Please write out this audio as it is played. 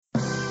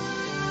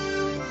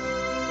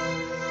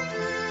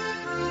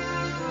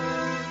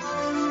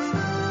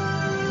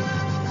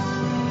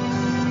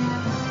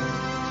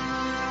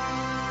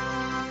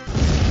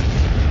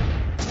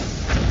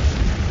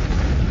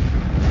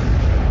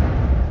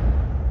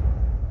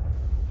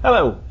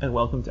Hello, and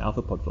welcome to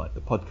Alpha Podflight, the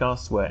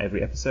podcast where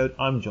every episode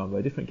I'm joined by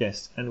a different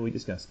guest and we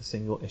discuss a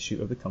single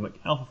issue of the comic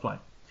Alpha Flight.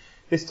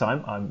 This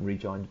time I'm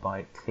rejoined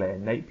by Claire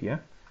Napier.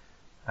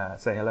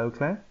 Say hello,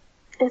 Claire.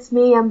 It's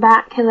me, I'm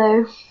back.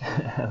 Hello.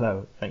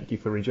 Hello, thank you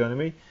for rejoining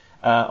me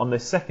on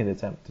this second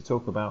attempt to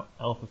talk about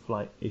Alpha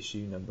Flight issue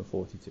number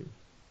 42.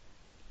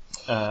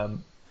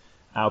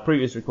 Our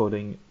previous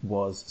recording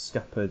was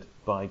scuppered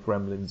by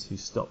gremlins who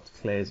stopped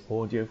Claire's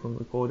audio from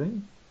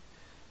recording.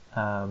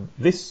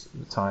 This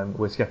time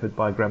we're scuppered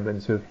by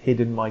gremlins who have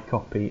hidden my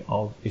copy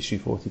of issue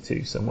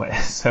 42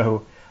 somewhere.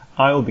 So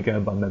I'll be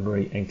going by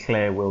memory and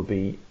Claire will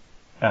be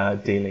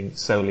dealing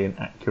solely in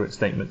accurate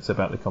statements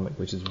about the comic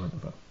which is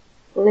remembered.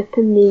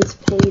 Flipping these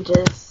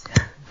pages.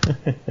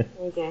 There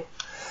you go.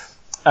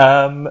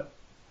 And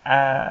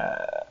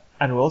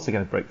we're also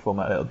going to break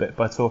format a little bit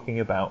by talking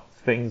about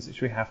things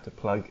which we have to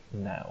plug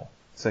now.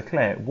 So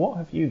Claire, what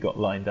have you got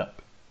lined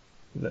up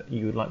that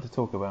you would like to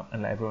talk about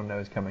and let everyone know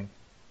is coming?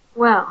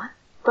 Well,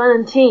 Bun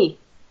and Tea.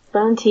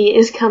 Bun and Tea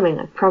is coming,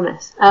 I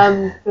promise.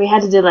 We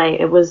had a delay.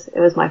 It was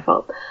my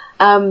fault.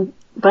 Bun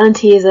and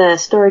Tea is a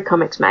story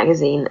comics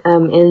magazine,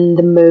 in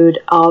the mode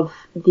of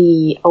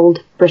the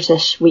old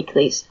British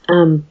weeklies,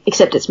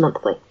 except it's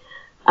monthly.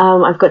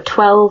 I've got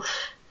 12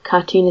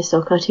 cartoonists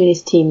or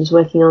cartoonist teams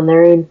working on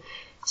their own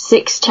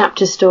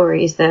 6-chapter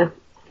stories. They're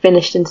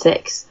finished in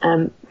 6.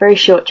 Very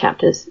short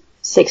chapters,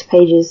 6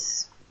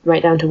 pages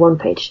right down to 1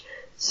 page.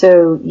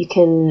 So you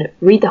can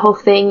read the whole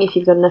thing if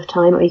you've got enough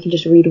time, or you can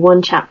just read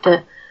one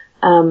chapter.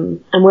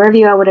 And wherever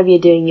you are, whatever you're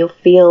doing, you'll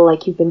feel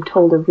like you've been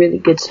told a really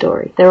good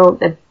story.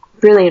 They're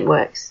brilliant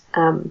works.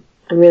 I'm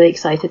really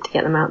excited to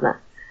get them out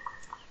there.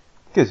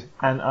 Good.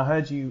 And I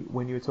heard you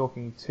when you were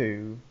talking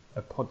to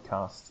a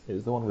podcast. It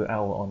was the one with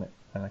Al on it,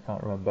 and I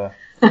can't remember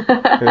who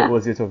it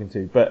was you were talking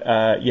to.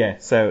 But yeah,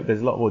 so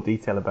there's a lot more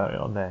detail about it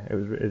on there. It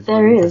was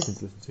really interesting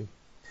to listen to.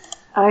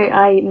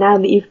 I now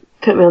that you've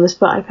put me on the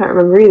spot, I can't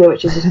remember either,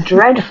 which is just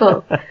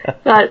dreadful.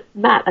 But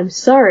Matt, I'm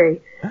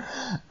sorry.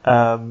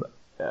 Multiversity?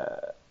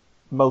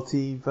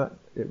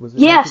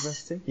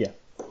 Yeah.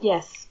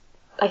 Yes,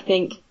 I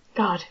think.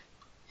 God.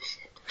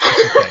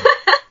 Okay.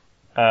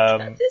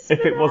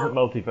 If it wasn't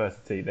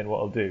Multiversity, then what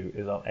I'll do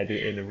is I'll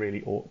edit in a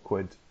really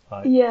awkward,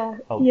 I'll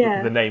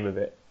put the name of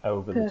it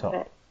over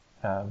Perfect.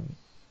 the top.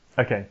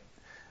 Okay.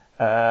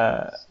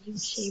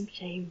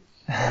 Shame.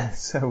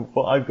 So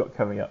what I've got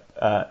coming up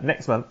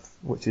next month,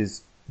 which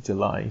is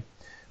July,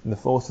 from the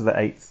 4th to the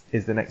 8th,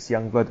 is the next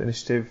Youngblood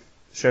Initiative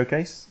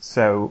showcase.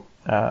 So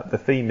the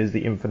theme is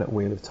the Infinite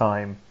Wheel of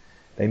Time.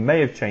 They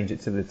may have changed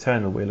it to the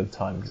Eternal Wheel of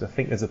Time because I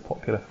think there's a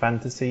popular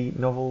fantasy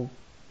novel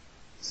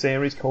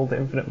series called the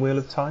Infinite Wheel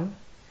of Time.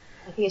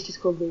 I think it's just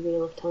called the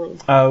Wheel of Time.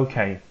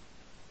 Okay.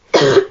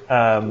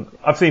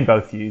 I've seen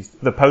both used.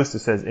 The poster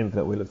says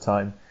Infinite Wheel of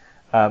Time.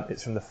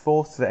 It's from the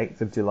 4th to the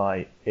 8th of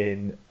July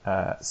in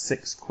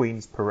 6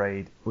 Queen's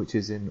Parade, which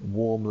is in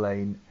Warm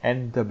Lane,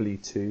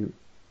 NW2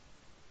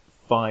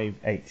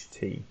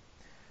 5HT.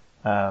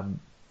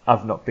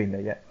 I've not been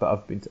there yet, but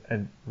I've been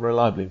and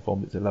reliably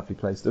informed it's a lovely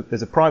place.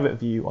 There's a private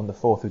view on the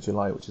 4th of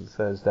July, which is a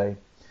Thursday.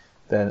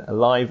 Then a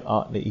live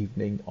art in the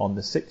evening on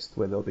the 6th,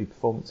 where there'll be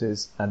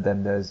performances, and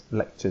then there's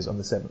lectures on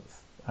the 7th.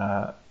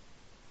 I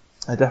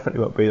definitely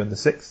won't be on the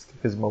 6th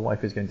because my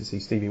wife is going to see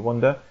Stevie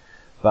Wonder,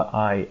 but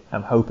I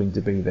am hoping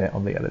to be there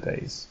on the other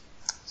days.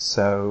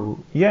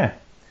 So, yeah.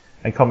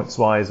 And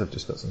comics-wise, I've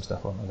just got some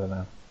stuff on, I don't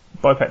know.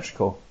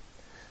 Bipetrichor.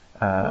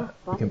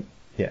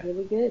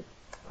 Really good.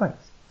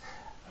 Thanks.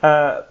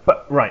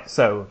 But, right,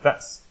 so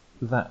that's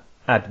that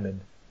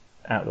admin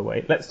out of the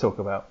way. Let's talk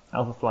about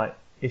Alpha Flight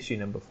issue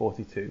number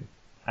 42.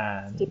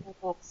 And Do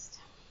our best.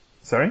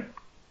 Sorry?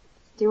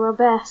 Do our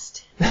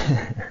best.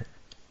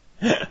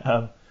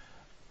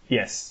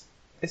 Yes,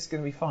 it's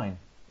going to be fine.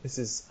 This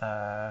is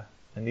a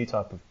new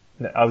type of...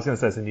 No, I was going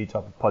to say it's a new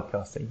type of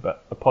podcasting,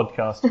 but a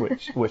podcast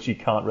which you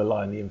can't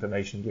rely on the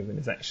information given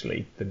is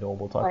actually the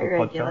normal type Quite of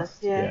regular,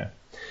 podcast. yeah.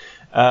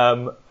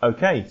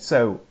 Okay,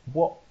 so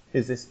what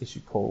is this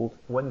issue called?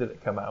 When did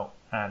it come out?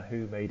 And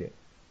who made it?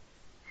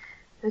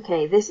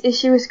 Okay, this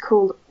issue is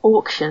called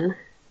Auction.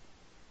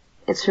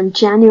 It's from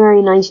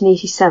January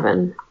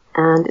 1987,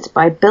 and it's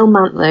by Bill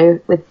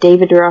Mantlo with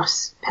David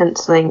Ross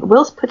penciling,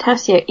 Will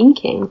Portacio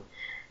inking,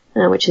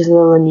 which is a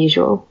little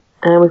unusual.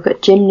 We've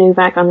got Jim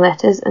Novak on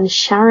letters and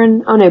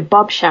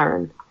Bob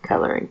Sharon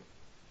colouring.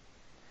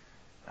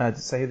 Did it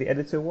say who the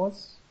editor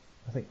was?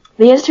 I think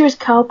the editor is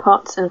Carl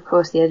Potts, and of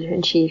course the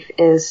editor-in-chief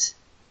is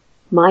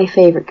my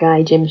favourite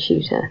guy, Jim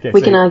Shooter. Okay,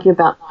 we can argue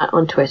about that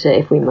on Twitter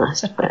if we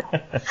must. But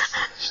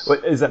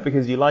Wait, is that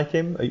because you like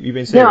him? Are you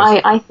being serious?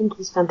 No, I think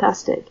he's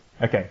fantastic.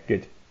 Okay,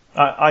 good.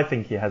 I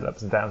think he has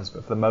ups and downs,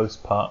 but for the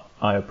most part,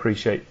 I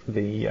appreciate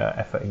the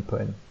effort he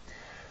put in.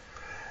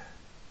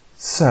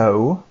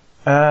 So,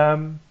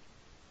 so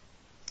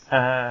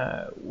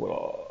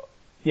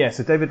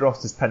David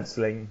Ross is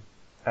penciling,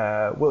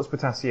 Will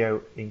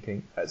Portacio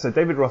inking. So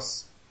David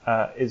Ross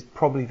is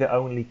probably the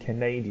only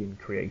Canadian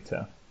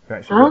creator who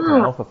actually worked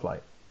on Alpha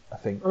Flight, I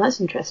think. Well, that's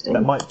interesting.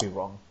 That might be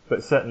wrong,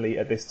 but certainly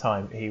at this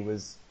time he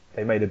was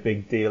they made a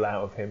big deal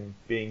out of him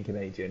being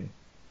Canadian.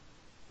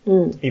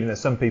 Mm. Even though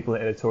some people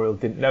in editorial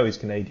didn't know he's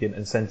Canadian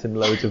and sent him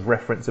loads of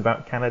reference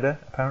about Canada,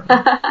 apparently.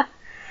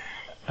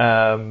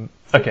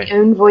 Okay. The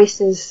own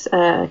voices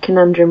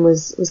conundrum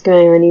was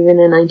going on even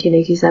in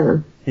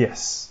 1987.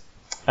 Yes.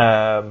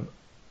 Douglas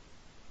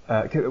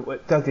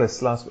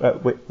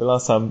the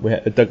last time we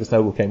had, Douglas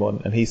Noble came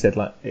on and he said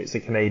like it's a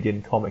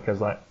Canadian comic. I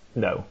was like,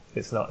 no,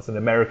 it's not. It's an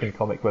American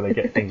comic where they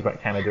get things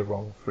about Canada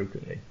wrong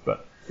frequently.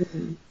 But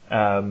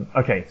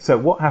okay, so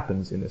what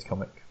happens in this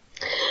comic?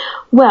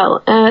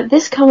 Well,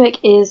 this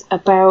comic is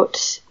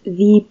about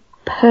the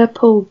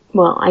purple.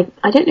 Well,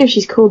 I don't know if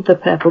she's called the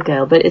Purple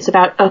Girl, but it's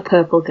about a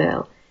purple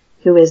girl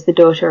who is the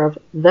daughter of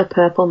the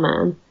Purple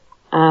Man,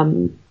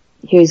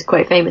 who's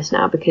quite famous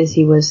now because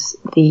he was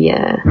the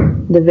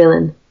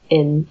villain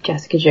in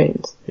Jessica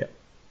Jones. Yeah.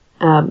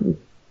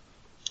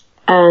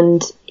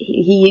 And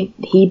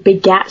he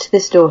begat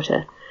this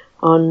daughter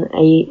on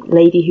a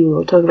lady who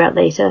we'll talk about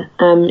later.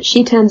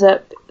 She turns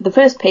up. The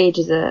first page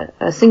is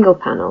a single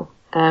panel,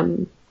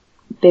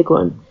 big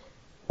one,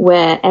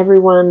 where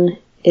everyone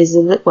is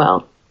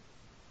well.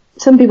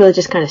 Some people are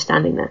just kind of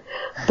standing there,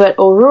 but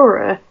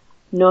Aurora,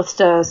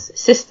 Northstar's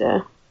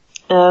sister,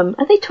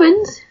 are they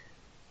twins?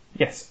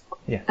 Yes.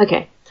 Yeah.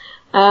 Okay.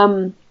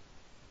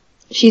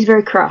 She's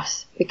very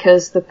cross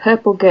because the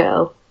Purple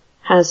Girl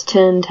has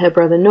turned her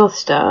brother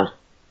Northstar,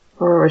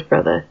 Aurora's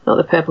brother, not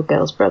the Purple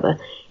Girl's brother,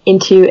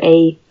 into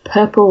a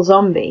purple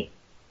zombie.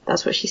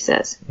 That's what she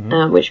says,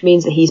 which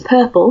means that he's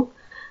purple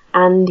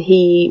and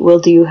he will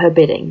do her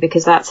bidding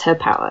because that's her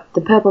power.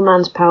 The Purple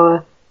Man's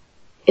power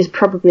is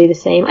probably the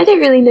same. I don't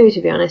really know,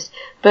 to be honest,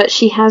 but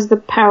she has the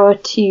power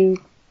to,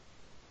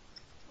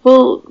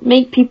 well,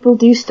 make people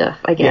do stuff,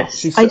 I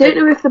guess. Yeah, I don't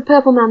know if the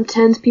Purple Man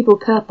turns people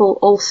purple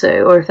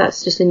also, or if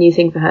that's just a new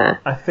thing for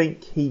her. I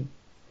think he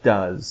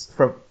does.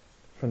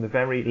 From the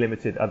very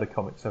limited other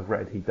comics I've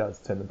read, he does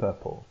turn them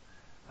purple.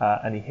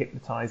 And he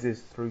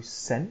hypnotizes through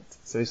scent.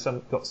 So he's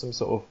got some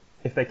sort of,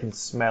 if they can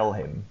smell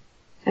him.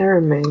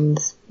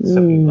 Pheromones.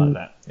 Something like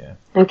that, yeah.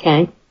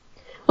 Okay.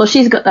 Well,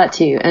 she's got that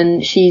too,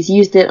 and she's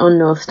used it on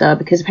Northstar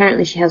because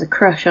apparently she has a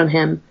crush on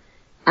him,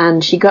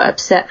 and she got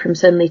upset from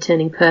suddenly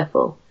turning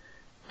purple.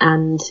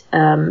 And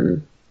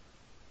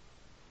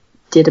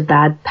did a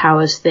bad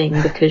powers thing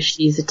because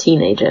she's a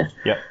teenager.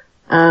 Yeah.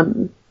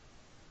 And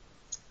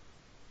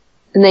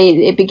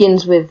it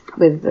begins with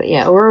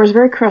Aurora's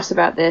very cross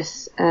about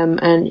this,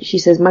 and she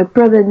says, "My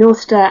brother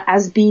Northstar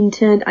has been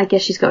turned." I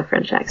guess she's got a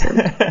French accent.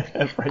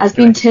 Has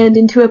been turned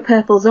into a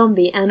purple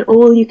zombie, and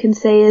all you can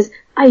say is,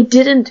 "I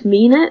didn't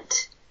mean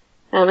it."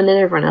 And then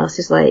everyone else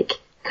is like,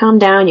 "Calm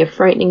down, you're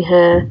frightening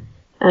her."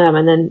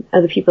 And then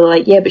other people are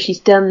like, "Yeah, but she's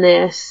done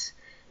this."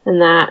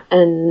 And that,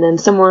 and then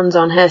someone's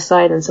on her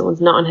side and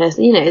someone's not on her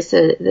side. You know, it's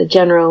the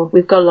general,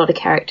 we've got a lot of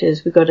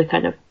characters, we've got to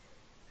kind of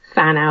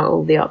fan out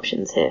all the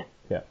options here.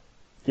 Yeah.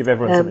 Give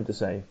everyone something to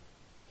say.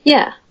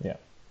 Yeah. Yeah.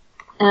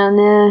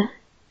 And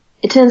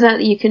it turns out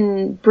that you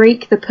can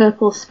break the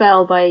purple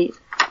spell by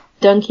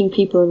dunking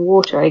people in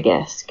water, I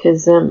guess,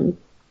 because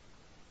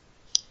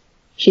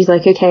she's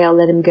like, okay, I'll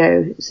let him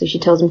go. So she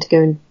tells him to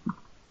go and,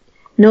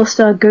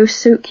 Northstar, go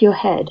soak your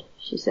head,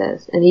 she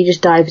says. And he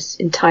just dives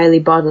entirely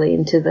bodily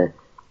into the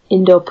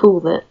indoor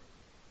pool that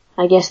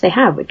I guess they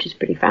have, which is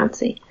pretty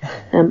fancy.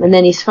 And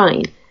then he's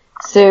fine.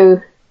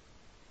 So,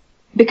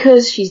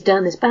 because she's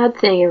done this bad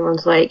thing,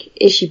 everyone's like,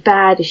 is she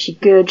bad? Is she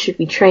good? Should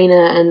we train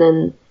her?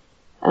 And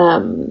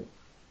then,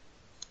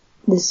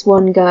 this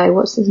one guy,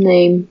 what's his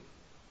name?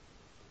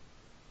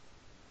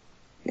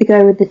 The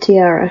guy with the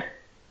tiara.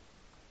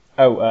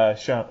 Oh,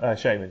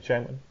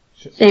 Shaman.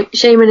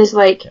 Shaman is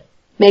like,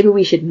 maybe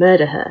we should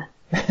murder her.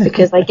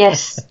 Because I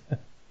guess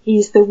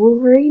he's the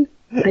Wolverine?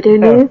 I don't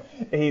know.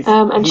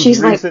 And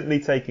she's recently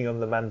taking on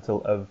the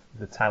mantle of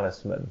the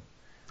Talisman,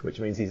 which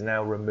means he's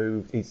now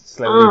removed, he's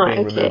slowly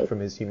being removed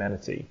from his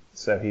humanity,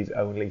 so he's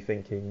only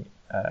thinking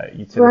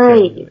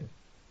utilitarianly. Right.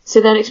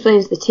 So that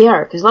explains the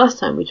tiara, because last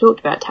time we talked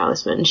about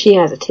Talisman, and she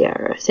has a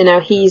tiara, so now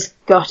he's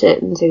got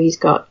it, and so he's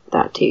got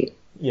that too.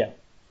 Yeah.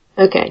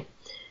 Okay.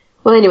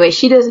 Well, anyway,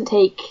 she doesn't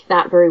take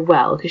that very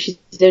well, because she's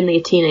only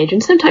a teenager,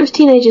 and sometimes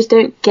teenagers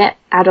don't get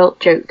adult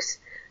jokes,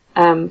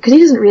 because he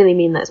doesn't really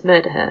mean let's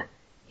murder her.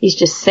 He's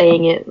just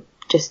saying it,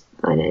 just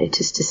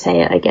to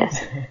say it, I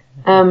guess.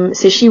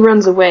 So she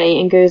runs away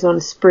and goes on a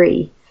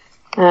spree,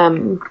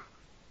 a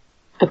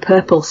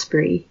purple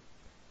spree,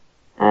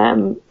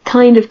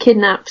 kind of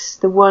kidnaps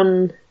the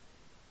one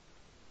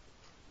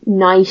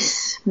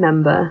nice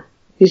member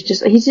he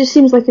just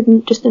seems like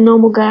just a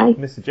normal guy.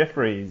 Mr.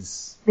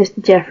 Jeffries.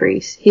 Mr.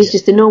 Jeffries. He's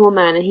just a normal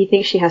man and he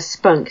thinks she has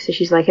spunk, so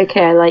she's like,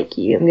 okay, I like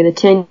you, I'm going to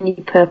turn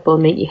you purple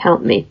and make you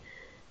help me.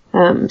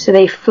 So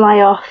they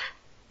fly off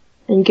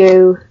and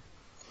go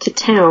to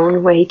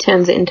town where he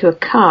turns it into a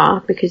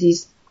car because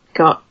he's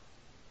got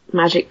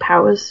magic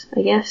powers,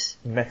 I guess.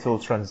 Metal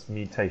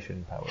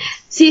transmutation powers.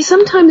 See,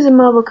 sometimes in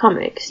Marvel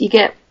Comics you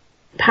get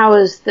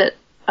powers that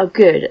are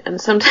good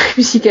and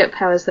sometimes you get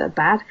powers that are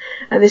bad,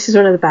 and this is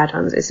one of the bad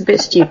ones. It's a bit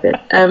stupid.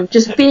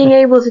 Just being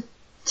able to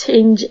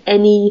change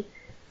any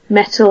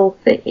metal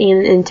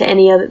into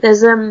any other.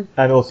 There's And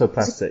also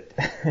plastic.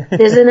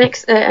 there's an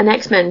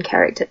X-Men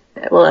character,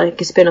 well, like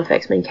a spin-off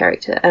X-Men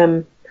character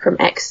from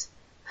X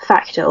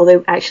Factor,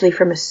 although actually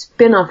from a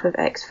spin-off of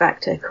X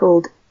Factor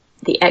called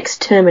the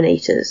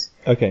X-Terminators.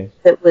 Okay.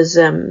 That was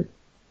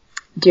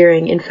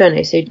during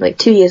Inferno, so like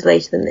 2 years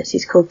later than this.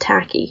 He's called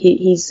Taki.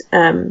 He's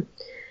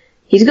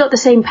got the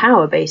same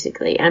power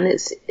basically, and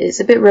it's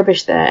a bit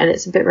rubbish there, and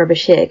it's a bit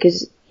rubbish here,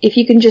 because if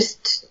you can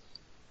just,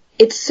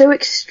 it's so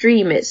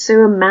extreme, it's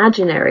so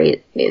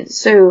imaginary, it's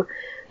so,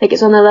 like,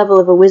 it's on the level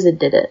of a wizard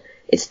did it.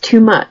 It's too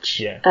much.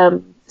 Yeah.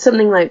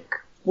 Something like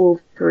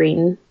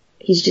Wolverine,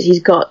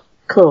 he's got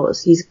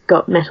claws, he's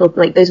got metal,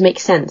 like, those make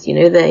sense, you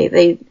know,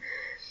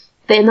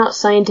 they're not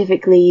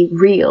scientifically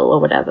real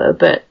or whatever,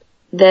 but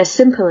they're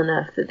simple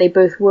enough that they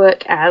both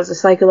work as a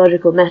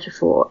psychological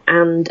metaphor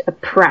and a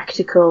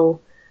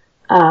practical,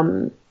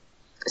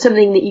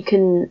 something that you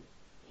can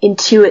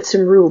intuit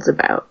some rules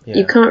about. Yeah.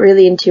 You can't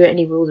really intuit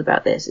any rules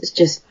about this. It's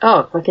just,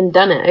 oh, fucking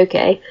done it,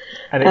 okay.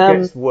 And it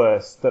gets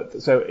worse.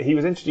 So he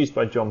was introduced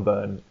by John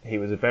Byrne. He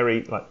was a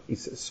very, like,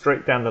 he's a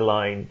straight down the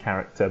line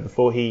character.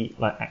 Before he,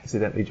 like,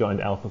 accidentally joined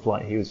Alpha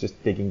Flight, he was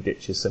just digging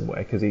ditches somewhere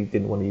because he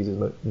didn't want to use his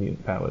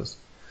mutant powers.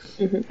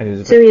 Mm-hmm.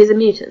 And so he is a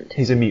mutant?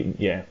 He's a mutant,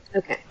 yeah.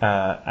 Okay.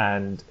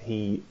 And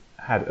he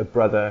had a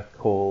brother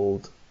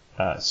called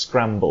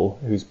Scramble,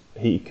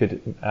 he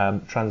could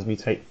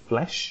transmutate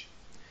flesh.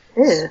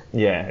 Ew.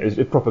 Yeah, it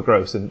was proper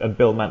gross, and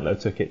Bill Mantlo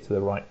took it to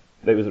the right.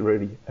 There was a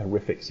really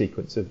horrific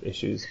sequence of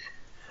issues.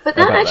 But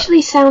that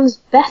actually sounds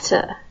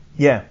better.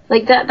 Yeah.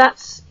 Like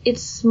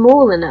it's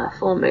small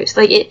enough almost.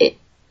 Like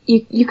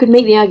you could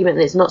make the argument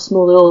that it's not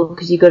small at all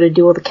because you've got to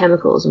do all the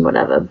chemicals and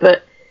whatever,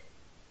 but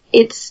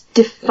it's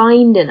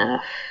defined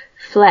enough.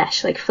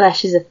 Flesh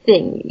is a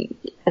thing.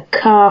 A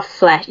car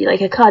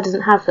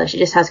doesn't have flesh, it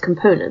just has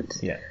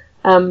components. Yeah.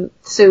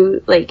 So,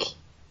 like,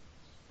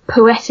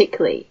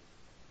 poetically,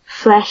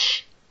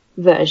 flesh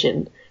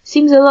version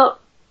seems a lot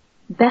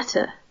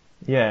better.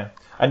 Yeah.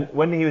 And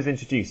when he was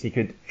introduced, he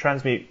could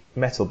transmute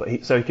metal,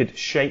 so he could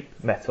shape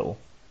metal.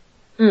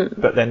 Mm.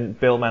 But then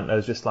Bill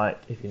Mantlo's just like,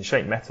 if he can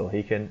shape metal,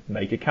 he can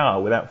make a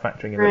car without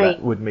factoring in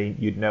that would mean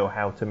you'd know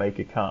how to make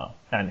a car.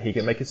 And he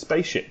can make a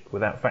spaceship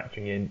without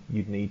factoring in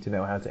you'd need to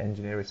know how to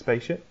engineer a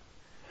spaceship.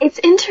 It's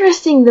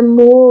interesting, the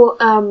more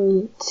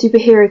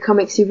superhero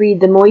comics you read,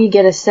 the more you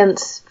get a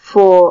sense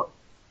for,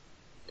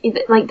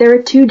 like, there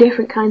are two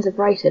different kinds of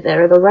writer.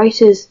 There are the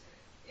writers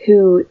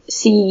who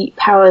see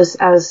powers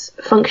as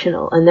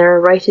functional, and there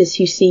are writers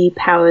who see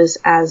powers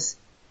as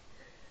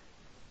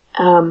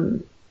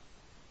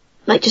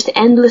like just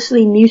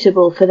endlessly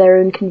mutable for their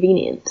own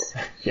convenience.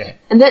 Yeah.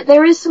 And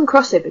there is some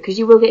crossover, because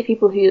you will get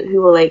people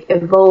who will, like,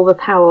 evolve a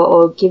power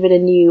or give it a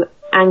new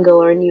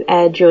angle or a new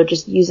edge or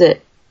just use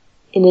it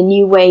in a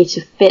new way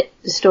to fit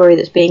the story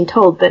that's being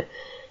told. But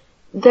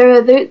there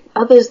are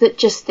others that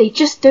they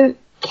just don't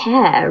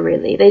care,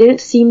 really. They don't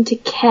seem to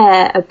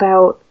care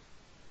about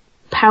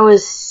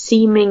powers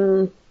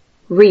seeming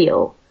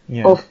real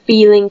or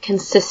feeling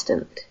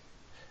consistent.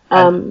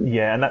 And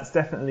that's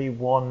definitely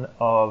one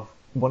of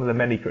the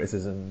many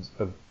criticisms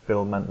of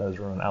Bill Mantlo's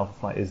run on Alpha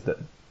Flight, is that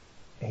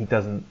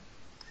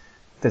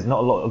there's not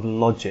a lot of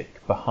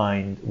logic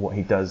behind what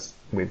he does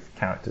with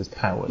characters'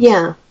 powers.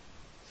 Yeah.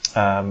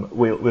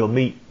 We'll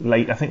meet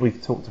late. I think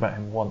we've talked about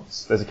him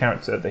once. There's a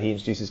character that he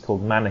introduces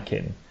called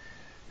Mannequin,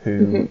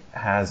 who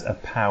has a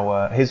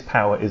power. His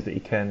power is that he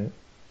can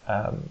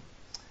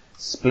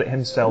split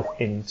himself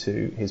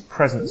into his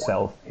present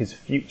self, his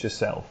future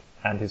self,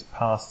 and his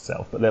past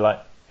self. But they're like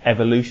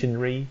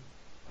evolutionary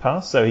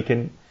paths, so he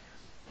can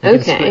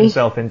split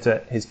himself into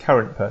his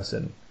current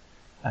person,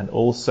 and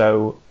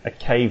also a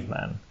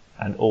caveman,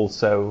 and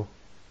also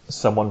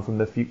someone from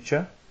the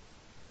future.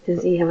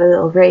 Does he have a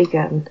little ray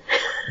gun?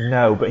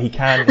 No, but he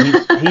can.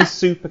 He's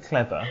super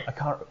clever. I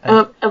can't.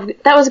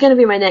 That was going to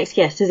be my next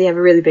guess. Does he have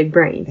a really big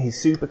brain? He's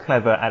super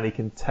clever and he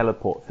can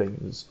teleport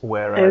things,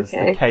 whereas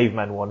the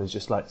caveman one is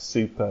just like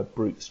super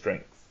brute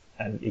strength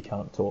and he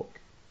can't talk.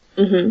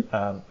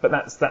 Mm-hmm. But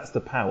that's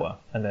the power,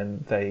 and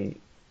then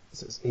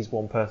he's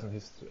one person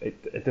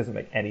it doesn't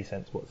make any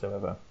sense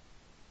whatsoever.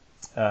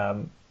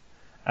 And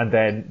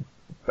then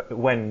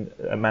when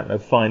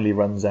Mantlo finally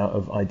runs out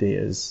of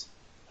ideas,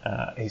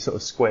 he sort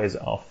of squares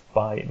it off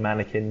by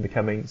Mannequin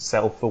becoming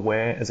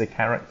self-aware as a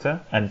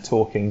character and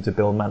talking to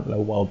Bill Mantlo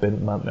while Bill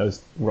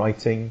Mantlo's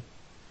writing.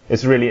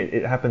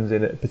 It happens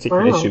in a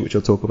particular issue, which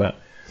I'll talk about.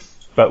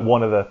 But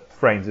one of the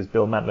frames is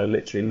Bill Mantlo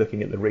literally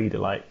looking at the reader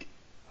like,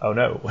 "Oh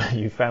no,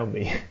 you found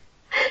me."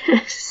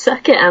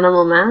 Suck it,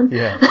 Animal Man.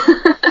 Yeah.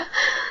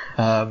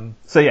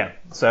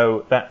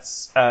 So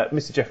that's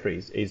Mr.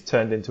 Jeffries is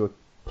turned into a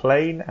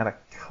plane and a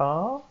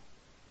car.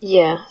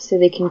 Yeah, so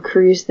they can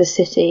cruise the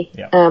city.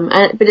 Yeah.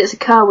 But it's a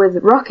car with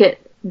rocket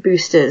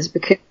boosters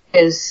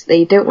because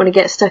they don't want to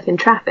get stuck in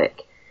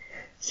traffic.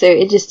 So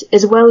it just,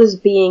 as well as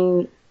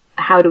being,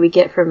 how do we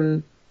get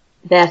from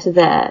there to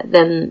there,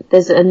 then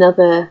there's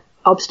another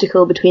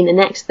obstacle between the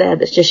next there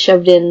that's just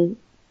shoved in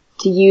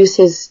to use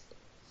his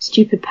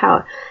stupid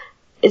power.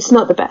 It's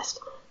not the best.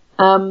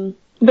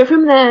 But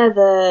from there,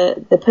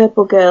 the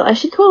purple girl, I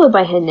should call her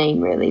by her name,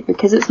 really,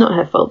 because it's not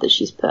her fault that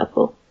she's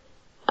purple.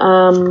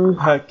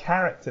 Her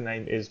character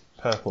name is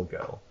Purple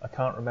Girl. I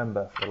can't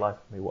remember for the life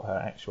of me what her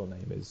actual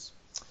name is.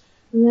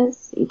 Let's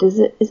see, is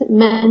it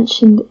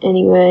mentioned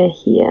anywhere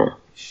here?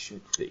 It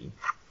should be.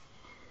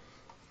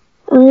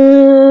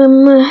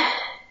 Oh,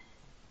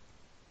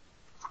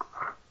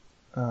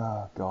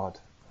 God.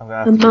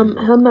 Her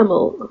mum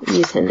will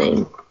use her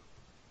name.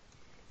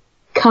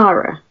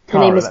 Kara. Her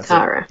name is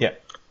Kara. Yeah.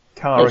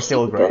 Kara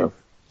Kilgrave.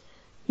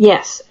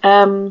 Yes.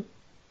 So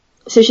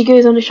she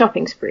goes on a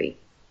shopping spree.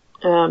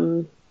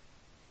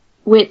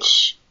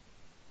 Which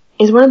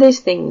is one of those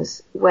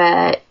things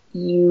where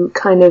you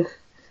kind of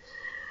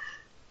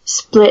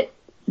split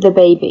the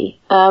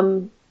baby.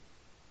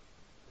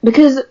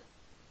 Because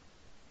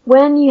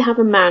when you have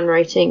a man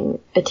writing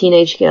a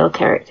teenage girl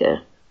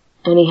character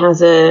and he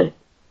has a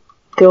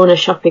go on a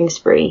shopping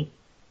spree,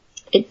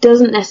 it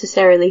doesn't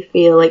necessarily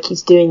feel like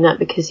he's doing that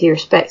because he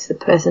respects the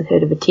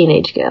personhood of a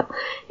teenage girl.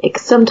 It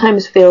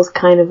sometimes feels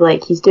kind of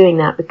like he's doing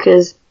that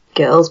because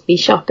girls be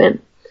shopping.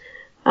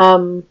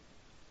 And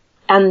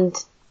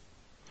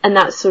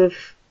that's sort of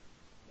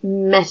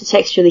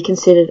metatextually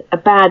considered a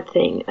bad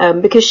thing,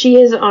 because she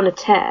is on a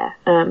tear.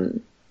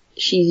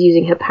 She's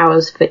using her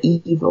powers for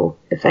evil,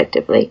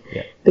 effectively,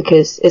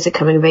 because it's a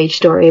coming of age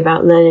story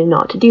about learning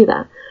not to do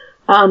that.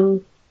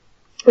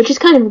 Which is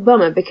kind of a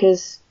bummer,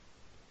 because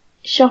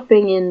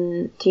shopping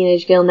in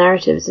teenage girl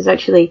narratives is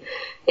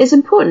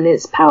important,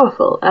 it's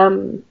powerful.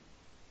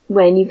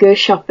 When you go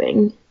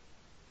shopping,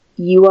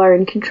 you are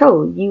in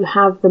control. You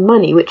have the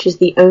money, which is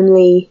the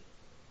only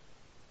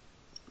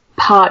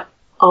part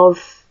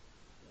of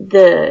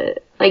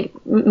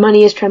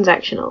money is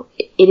transactional.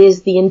 It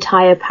is the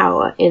entire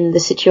power in the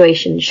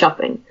situation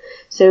shopping.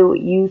 So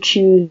you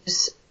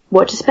choose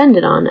what to spend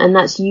it on, and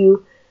that's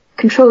you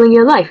controlling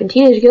your life. And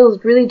teenage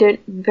girls really don't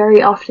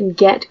very often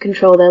get to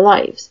control their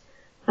lives.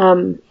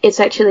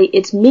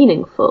 It's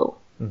meaningful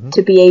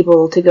to be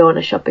able to go on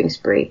a shopping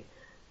spree,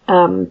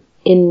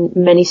 in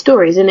many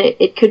stories, and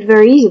it could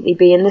very easily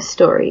be in this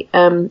story,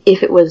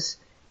 if it was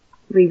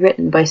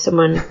rewritten by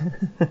someone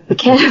who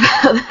cared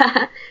about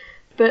that.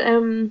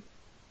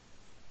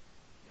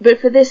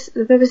 But for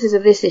the purposes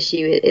of this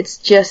issue, it's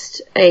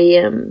just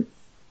an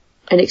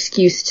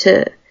excuse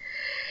to.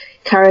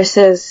 Kara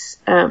says,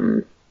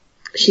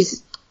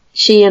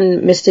 she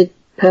and Mr.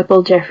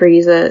 Purple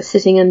Jeffries are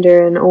sitting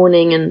under an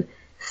awning and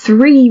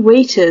 3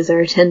 waiters are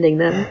attending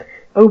them.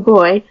 Oh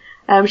boy.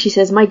 She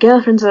says, my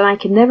girlfriends and I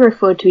could never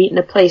afford to eat in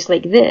a place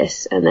like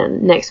this. And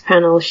then next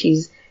panel,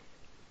 she's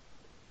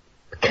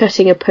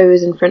cutting a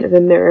pose in front of a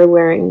mirror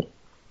wearing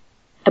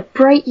a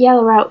bright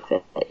yellow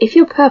outfit. If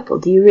you're purple,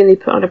 do you really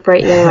put on a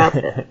bright yellow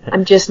outfit?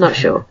 I'm just not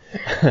sure.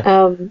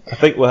 I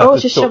think we'll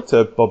have to talk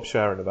to Bob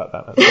Sharon about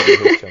that. That's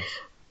probably his choice.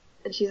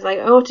 And she's like,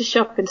 I want to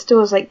shop in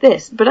stores like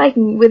this, but I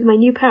can, with my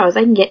new powers,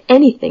 I can get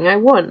anything I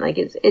want. Like,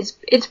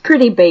 it's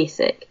pretty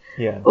basic.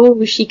 Yeah.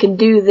 Oh, she can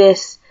do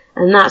this,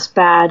 and that's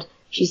bad.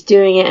 She's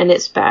doing it, and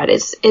it's bad.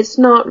 It's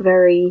not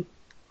very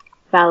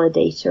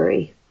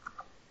validatory.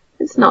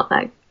 It's not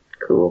that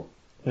cool.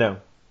 No.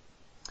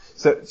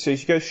 So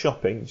she goes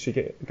shopping. She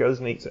goes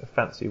and eats at a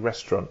fancy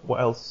restaurant.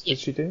 What else does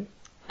she do?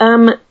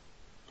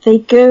 They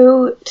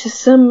go to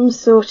some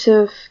sort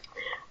of...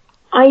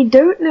 I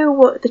don't know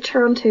what the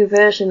Toronto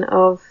version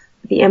of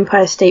the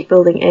Empire State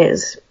Building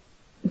is,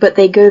 but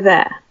they go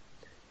there.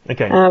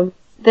 Okay.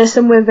 They're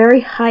somewhere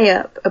very high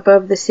up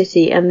above the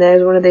city, and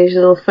there's one of those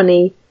little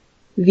funny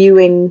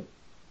viewing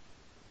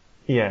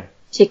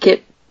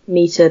ticket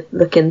meter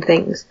looking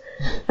things.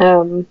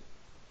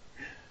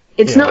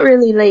 It's not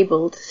really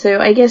labelled, so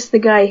I guess the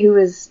guy who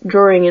was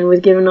drawing and was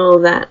given all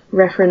that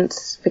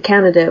reference for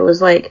Canada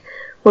was like,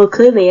 well,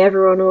 clearly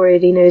everyone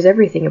already knows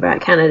everything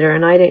about Canada,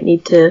 and I don't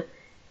need to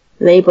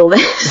label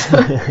this.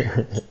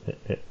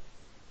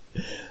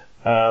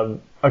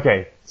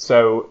 Okay,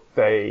 so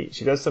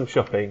she does some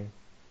shopping,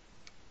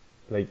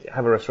 they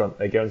have a restaurant,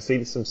 they go and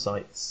see some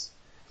sights.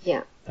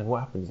 Yeah. And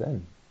what happens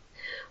then?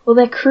 Well,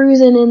 they're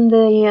cruising in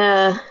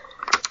the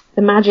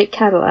magic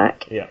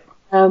Cadillac. Yeah.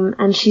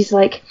 And she's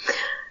like,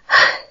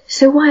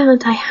 so why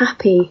aren't I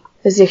happy?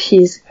 As if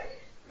she's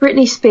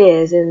Britney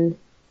Spears in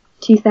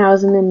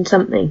 2000 and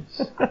something.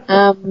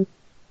 And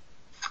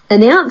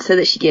the answer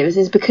that she gives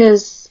is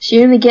because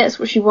she only gets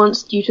what she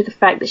wants due to the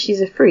fact that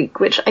she's a freak,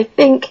 which I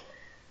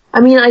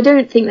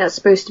don't think that's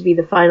supposed to be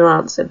the final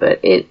answer, but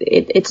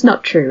it's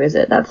not true, is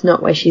it? That's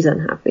not why she's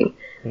unhappy.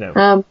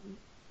 No.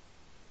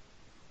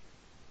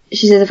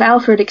 She says, if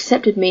Alfred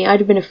accepted me, I'd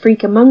have been a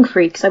freak among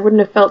freaks. I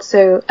wouldn't have felt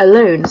so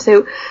alone.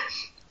 So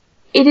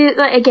it is,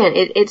 like, again,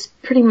 it's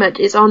pretty much,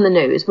 it's on the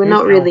nose. We're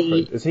not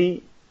really... Alfred? Is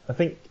he... I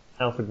think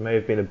Alfred may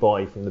have been a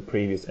boy from the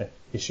previous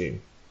issue.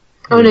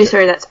 Oh, no,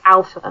 sorry, that's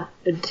Alpha.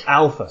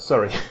 Alpha,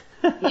 sorry.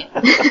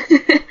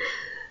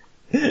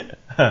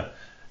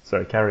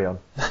 Sorry, carry on.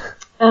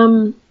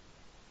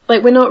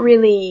 We're not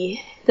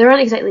really... There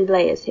aren't exactly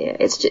layers here.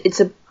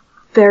 It's a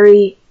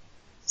very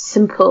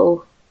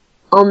simple,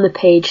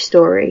 on-the-page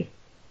story.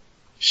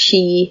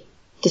 She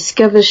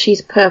discovers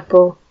she's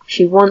purple.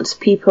 She wants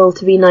people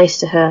to be nice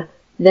to her.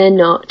 They're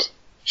not.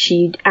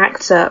 She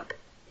acts up.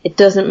 It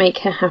doesn't make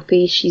her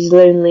happy. She's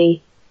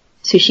lonely.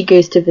 So she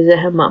goes to visit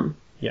her mum.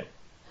 Yeah.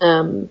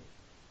 And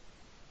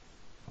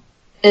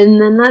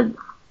then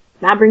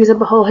that brings up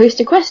a whole host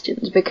of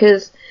questions,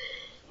 because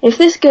if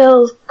this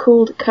girl's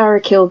called Kara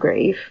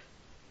Kilgrave,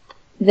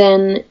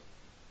 then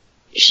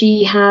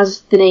she has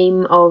the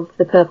name of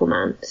the Purple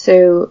Man.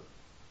 So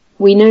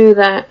we know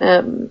that,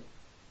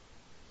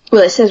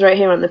 well, it says right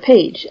here on the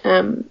page,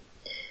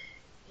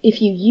 if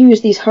you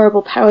use these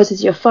horrible powers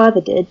as your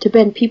father did, to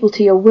bend people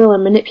to your will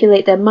and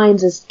manipulate their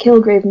minds as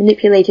Kilgrave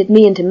manipulated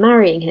me into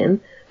marrying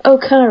him, oh,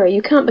 Kara,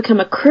 you can't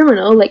become a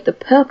criminal like the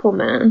Purple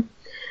Man.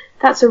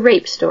 That's a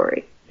rape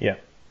story. Yeah.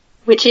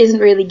 Which isn't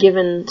really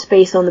given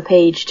space on the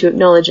page to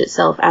acknowledge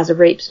itself as a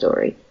rape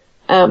story.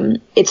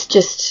 It's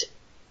just...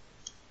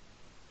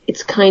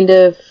 It's kind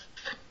of...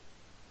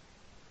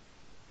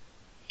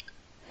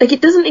 Like,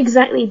 it doesn't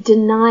exactly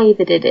deny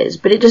that it is,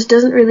 but it just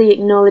doesn't really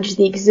acknowledge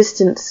the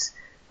existence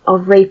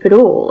of rape at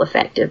all,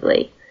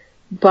 effectively,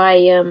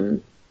 by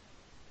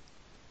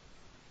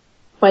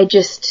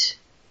just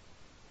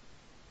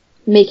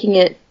making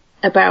it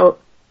about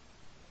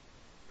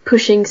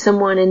pushing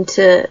someone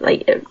into,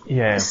 like,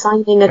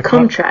 signing a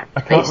contract.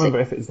 I can't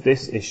remember if it's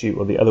this issue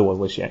or the other one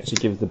where she actually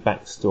gives the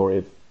backstory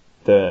of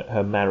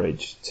her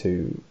marriage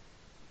to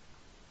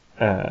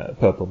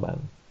Purple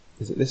Man.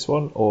 Is it this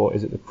one, or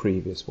is it the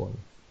previous one?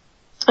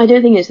 I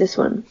don't think it's this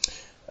one.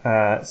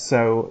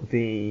 So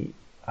the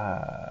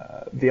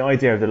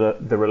idea of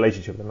the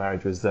relationship of the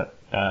marriage was that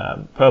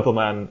Purple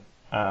Man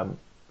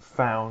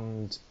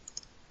found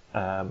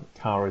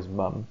Kara's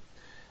mum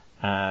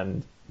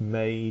and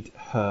made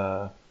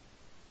her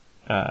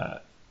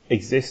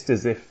exist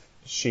as if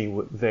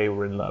they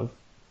were in love,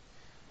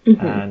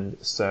 and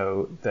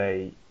so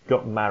they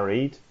got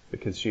married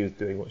because she was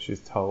doing what she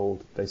was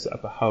told. They set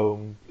up a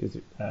home,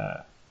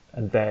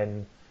 and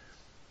then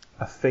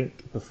I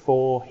think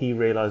before he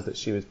realised that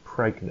she was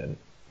pregnant,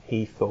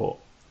 he thought,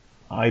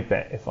 I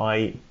bet if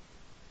I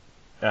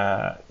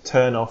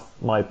turn off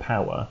my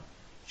power,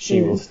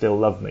 she will still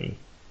love me.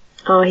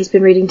 Oh, he's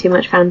been reading too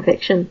much fan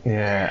fiction.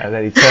 Yeah, and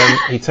then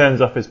he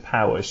turns off his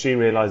power. She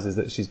realises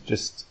that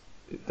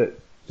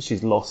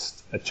she's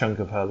lost a chunk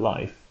of her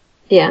life.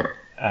 Yeah.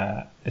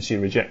 And she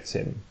rejects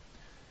him.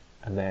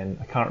 And then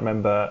I can't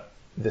remember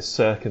the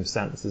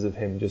circumstances of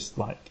him just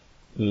like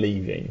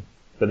leaving,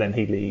 but then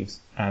he leaves,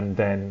 and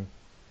then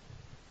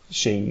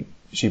she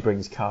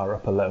brings Kara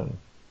up alone.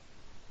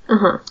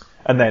 Uh-huh.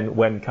 And then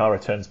when Kara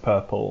turns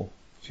purple,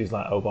 she's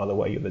like, oh, by the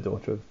way, you're the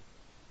daughter of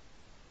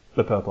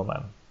the Purple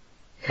Man.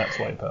 That's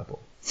why you're purple.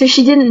 So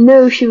she didn't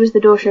know she was the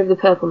daughter of the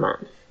Purple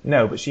Man?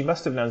 No, but she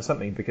must have known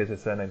something because her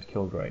surname's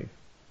Kilgrave.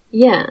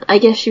 Yeah, I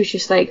guess she was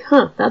just like,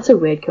 that's a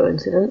weird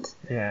coincidence.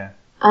 Yeah.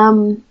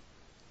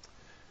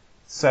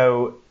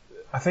 So,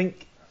 I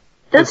think...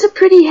 That's a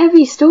pretty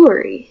heavy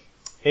story.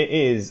 It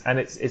is, and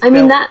it's I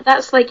mean,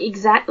 that's like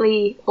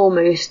exactly,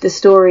 almost, the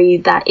story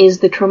that is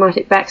the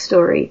traumatic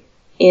backstory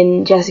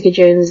in Jessica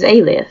Jones'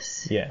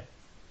 Alias. Yeah.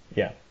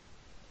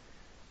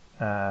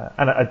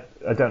 And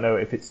I don't know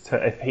if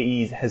if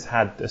he has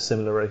had a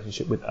similar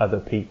relationship with other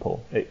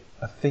people.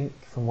 I think,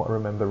 from what I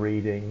remember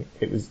reading,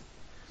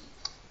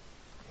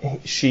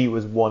 she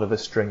was one of a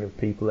string of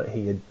people that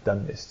he had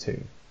done this to.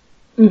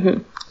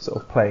 Mm-hmm.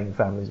 Sort of playing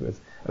families with.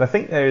 And I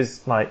think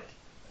there's like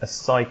a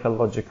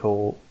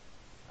psychological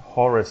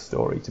horror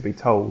story to be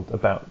told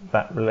about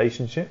that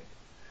relationship.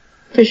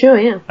 For sure,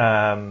 yeah.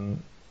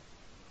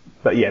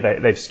 But yeah,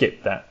 they've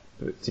skipped that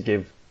to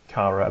give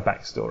Kara a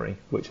backstory,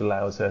 which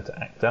allows her to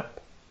act up.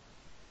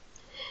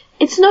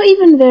 It's not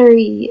even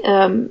very...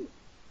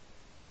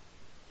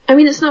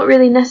 it's not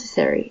really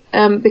necessary,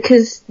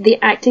 because the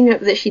acting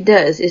up that she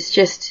does is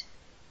just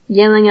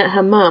yelling at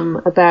her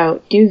mum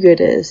about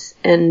do-gooders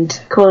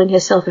and calling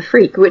herself a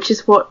freak, which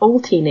is what all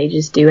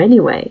teenagers do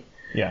anyway.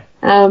 Yeah.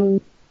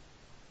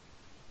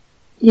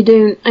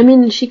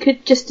 She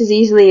could just as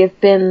easily have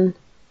been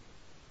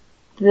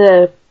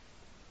trying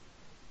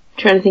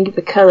to think of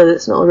a colour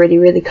that's not already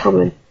really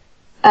common.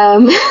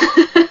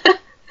 The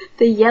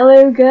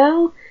yellow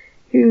girl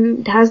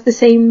who has the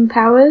same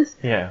powers.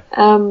 Yeah.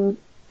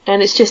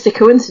 And it's just a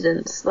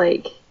coincidence,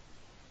 like,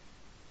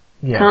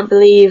 yeah. Can't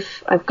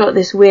believe I've got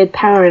this weird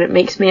power and it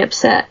makes me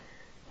upset.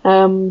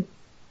 They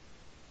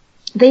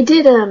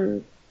did,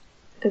 a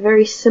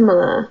very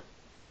similar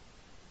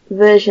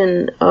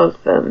version of,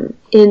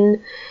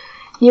 in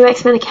New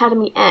X-Men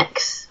Academy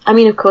X. I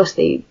mean, of course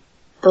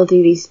they'll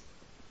do these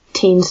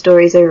teen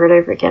stories over and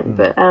over again,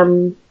 but,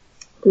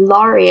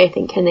 Laurie, I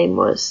think her name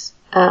was,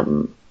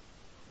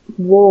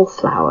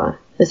 Wallflower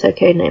is her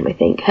code name, I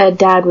think. Her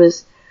dad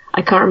was,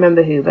 I can't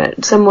remember who,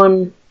 but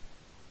someone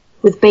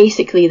with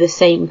basically the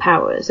same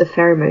powers, a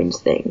pheromones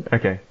thing.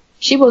 Okay.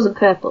 She wasn't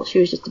purple, she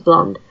was just a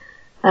blonde.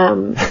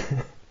 And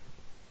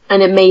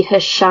it made her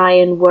shy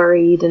and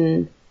worried,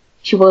 and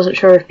she wasn't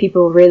sure if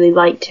people really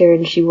liked her,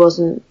 and she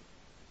wasn't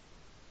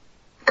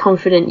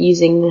confident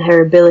using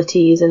her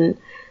abilities, and,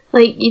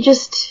 like,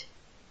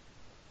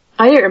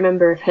 I don't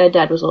remember if her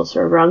dad was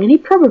also wrong, and he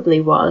probably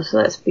was,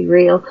 let's be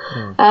real.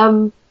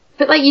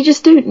 But, like, you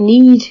just don't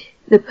need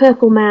the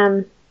Purple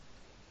Man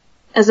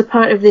as a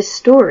part of this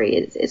story.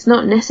 It's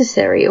not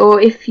necessary. Or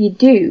if you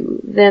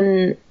do,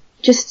 then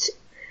just...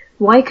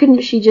 Why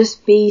couldn't she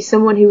just be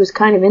someone who was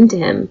kind of into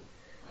him?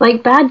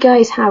 Like, bad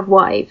guys have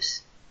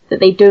wives that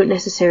they don't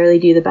necessarily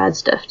do the bad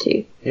stuff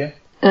to. Yeah.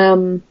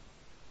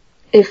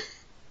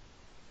 If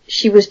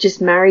she was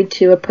just married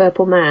to a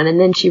Purple Man and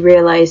then she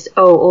realised,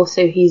 oh,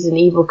 also he's an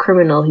evil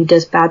criminal who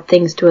does bad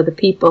things to other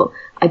people,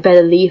 I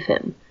better leave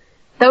him.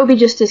 That would be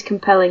just as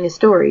compelling a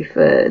story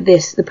for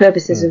the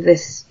purposes of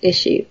this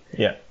issue.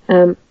 Yeah.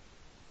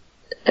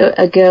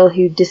 A girl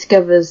who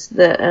discovers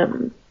that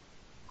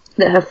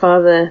her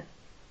father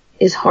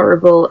is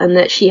horrible and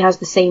that she has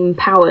the same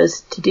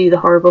powers to do the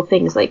horrible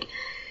things. Like,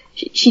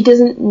 she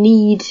doesn't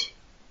need...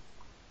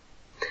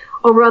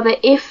 Or rather,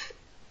 if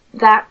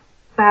that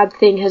bad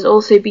thing has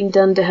also been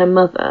done to her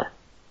mother,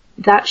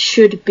 that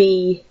should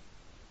be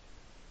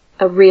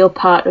a real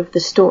part of the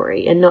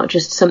story and not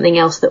just something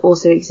else that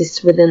also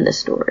exists within the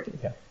story.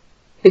 Yeah.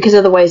 Because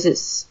otherwise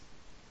it's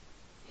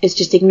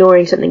just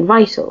ignoring something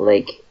vital.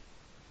 Like,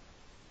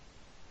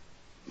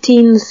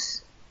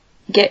 teens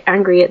get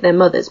angry at their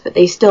mothers, but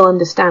they still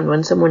understand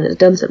when someone has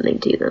done something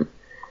to them.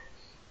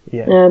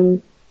 Yeah.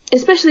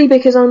 Especially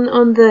because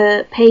on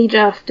the page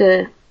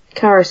after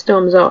Kara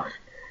storms off,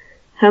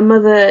 her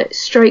mother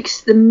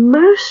strikes the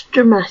most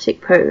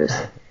dramatic pose.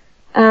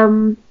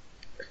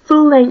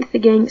 Full length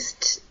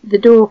against the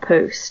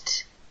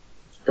doorpost.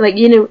 Like,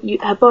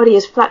 her body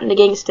is flattened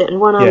against it and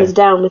one arm is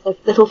down with her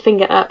little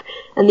finger up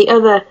and the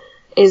other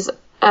is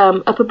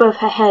up above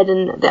her head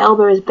and the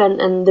elbow is bent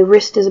and the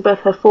wrist is above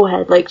her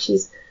forehead, like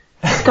she's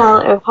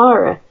Scarlett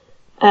O'Hara.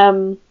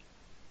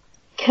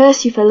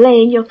 Curse you for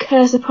laying your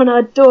curse upon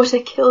our daughter,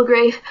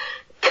 Kilgrave.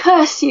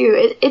 Curse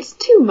you! It's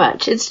too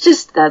much. It's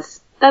just,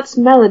 that's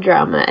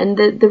melodrama, and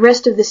the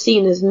rest of the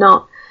scene has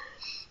not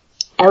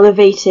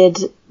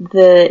elevated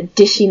the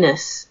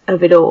dishiness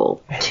of it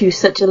all to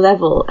such a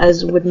level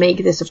as would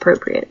make this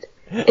appropriate.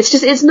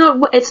 It's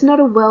not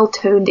a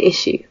well-toned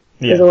issue,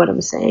 is what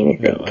I'm saying,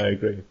 I think. No, I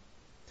agree.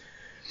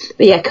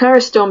 But yeah, Kara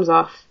storms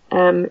off,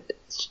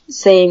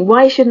 saying,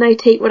 why shouldn't I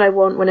take what I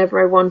want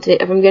whenever I want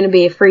it? If I'm going to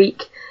be a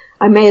freak,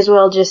 I may as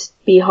well just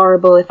be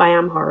horrible if I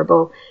am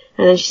horrible.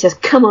 And then she says,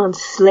 come on,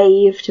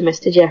 slave, to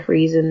Mr.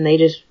 Jeffries, and they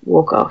just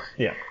walk off.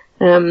 Yeah.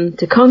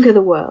 To conquer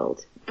the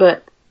world.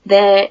 But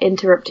they're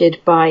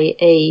interrupted by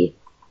a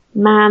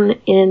man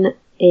in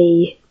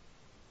a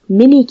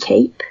mini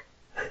cape,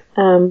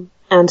 and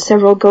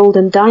several gold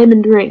and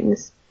diamond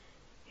rings,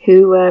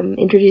 who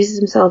introduces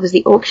himself as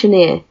the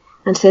auctioneer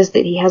and says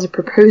that he has a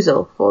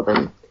proposal for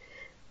them.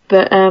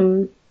 But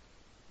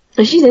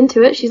and she's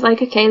into it. She's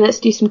like, okay, let's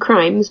do some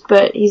crimes.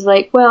 But he's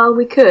like, well,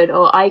 we could,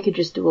 or I could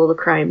just do all the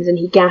crimes. And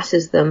he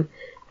gasses them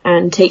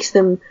and takes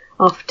them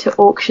off to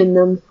auction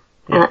them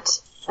at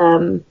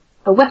a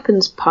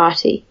weapons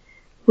party,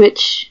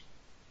 which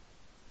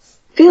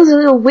feels a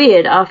little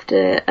weird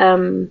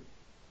after...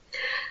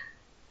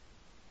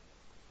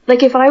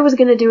 like, if I was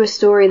going to do a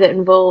story that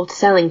involved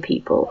selling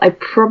people, I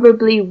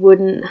probably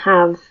wouldn't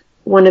have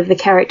one of the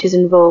characters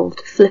involved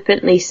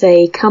flippantly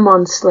say, come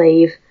on,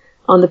 slave,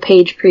 on the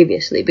page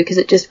previously, because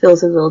it just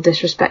feels a little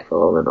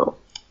disrespectful all in all.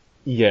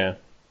 Yeah.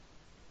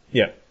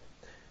 Yeah.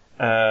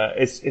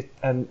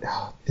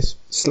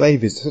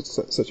 Slave is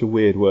such a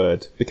weird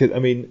word, because, I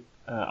mean,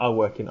 I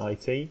work in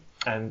IT,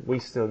 and we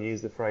still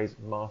use the phrase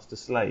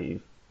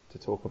master-slave to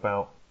talk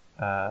about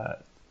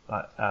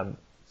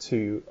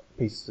two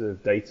pieces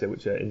of data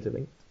which are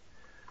interlinked.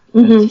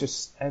 And it's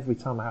just, every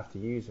time I have to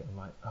use it, I'm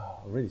like, oh,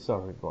 I'm really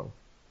sorry, everyone.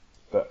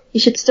 But you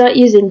should start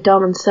using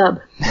dom and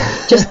sub.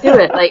 Just do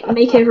it, like,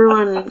 make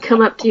everyone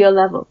come up to your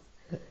level.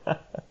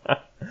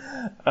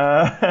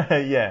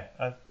 Yeah,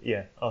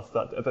 I'll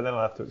start, but then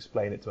I'll have to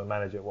explain it to a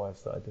manager why I've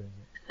started doing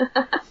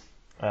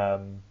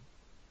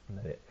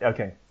it.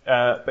 Okay,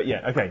 but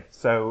yeah, okay,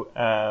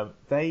 so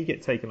they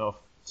get taken off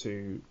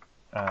to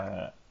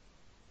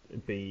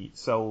be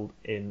sold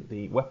in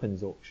the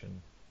weapons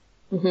auction.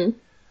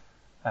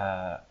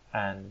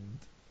 And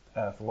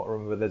from what I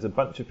remember, there's a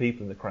bunch of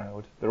people in the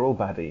crowd. They're all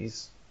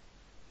baddies.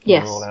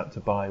 Yes. They're all out to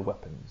buy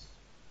weapons.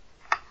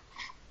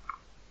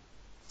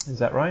 Is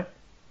that right?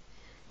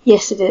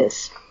 Yes, it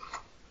is.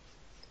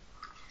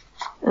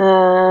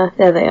 There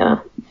they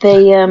are.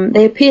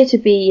 They appear to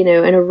be,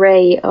 an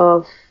array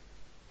of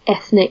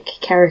ethnic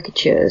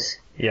caricatures.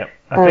 Yeah.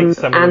 I think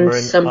some of them are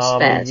in some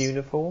army spares.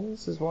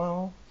 uniforms as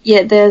well.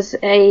 Yeah, there's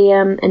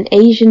an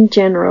Asian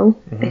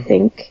general, I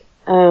think.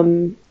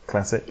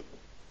 Classic.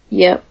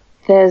 Yep.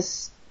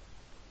 There's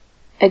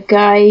a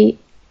guy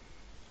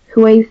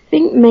who I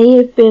think may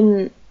have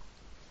been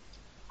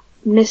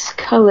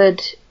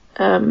miscoloured.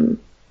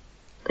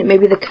 Like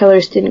maybe the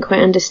colourist didn't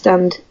quite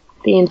understand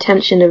the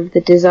intention of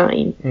the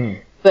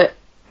design. But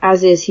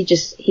as is,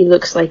 he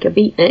looks like a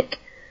beatnik.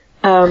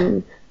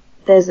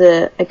 There's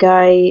a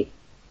guy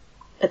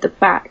at the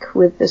back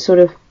with the sort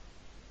of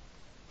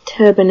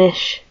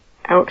turbanish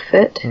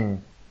outfit.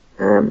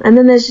 And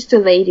then there's just a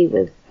lady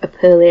with a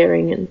pearl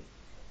earring and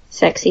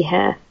sexy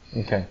hair.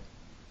 Okay.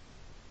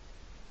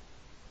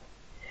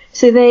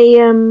 So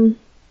they're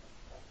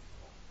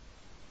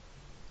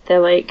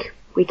like,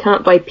 we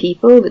can't buy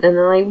people, but then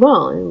they're like,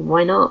 well,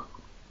 why not?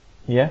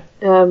 Yeah.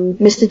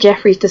 Mr.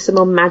 Jeffries does some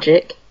more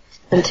magic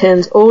and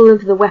turns all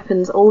of the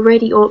weapons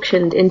already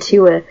auctioned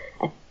into a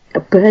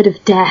bird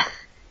of death,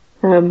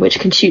 which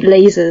can shoot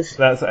lasers.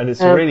 And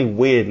it's a really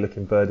weird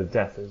looking bird of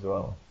death as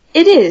well.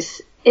 It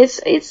is.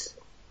 It's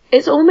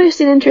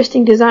almost an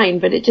interesting design,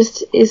 but it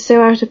just is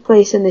so out of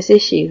place in this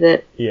issue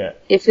that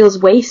it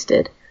feels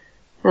wasted.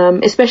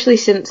 Especially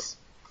since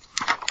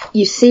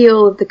you see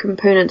all of the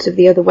components of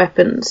the other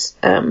weapons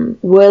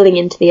whirling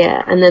into the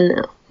air, and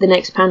then the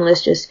next panel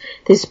is just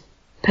this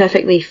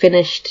perfectly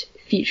finished,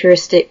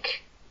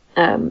 futuristic,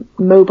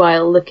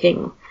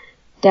 mobile-looking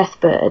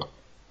Deathbird.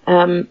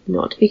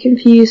 Not to be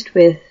confused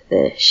with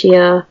the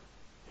Shia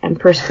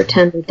Empress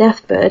Pretender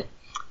Deathbird.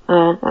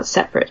 That's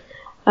separate.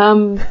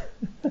 And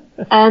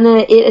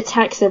it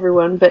attacks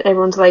everyone, but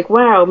everyone's like,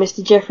 wow,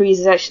 Mr. Jeffries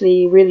is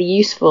actually really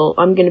useful,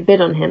 I'm going to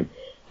bid on him.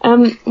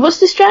 What's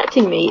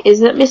distracting me is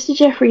that Mr.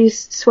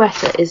 Jeffries'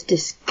 sweater is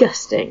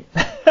disgusting.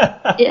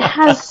 It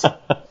has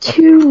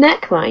 2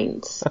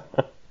 necklines.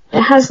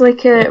 It has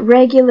like a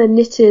regular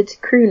knitted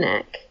crew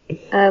neck,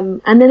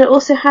 and then it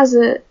also has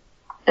a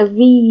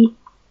V-neck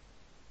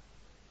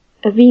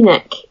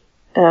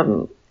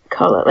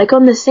collar, like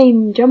on the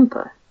same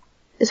jumper.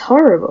 It's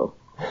horrible.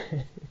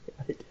 Okay.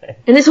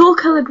 And it's all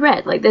coloured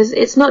red. Like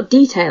it's not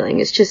detailing.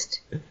 It's just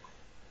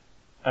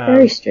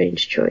very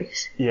strange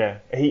choice. Yeah,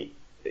 he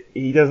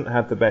doesn't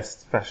have the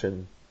best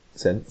fashion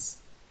sense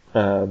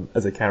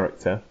as a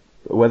character.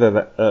 Whether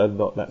that or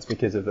not that's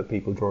because of the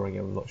people drawing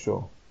him, I'm not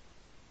sure.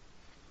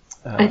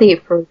 I think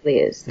it probably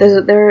is.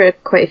 There are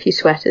quite a few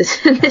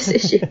sweaters in this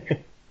issue.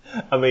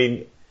 I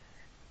mean,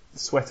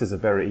 sweaters are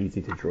very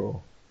easy to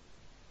draw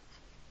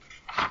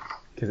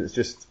because it's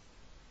just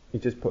you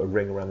just put a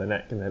ring around the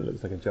neck and then it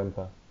looks like a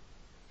jumper.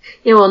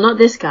 Yeah, well, not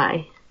this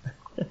guy.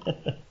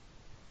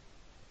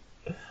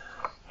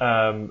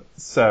 I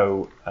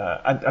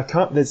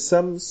can't. There's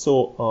some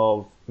sort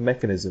of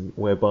mechanism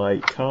whereby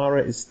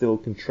Kara is still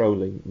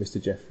controlling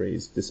Mr.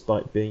 Jeffries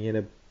despite being in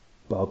a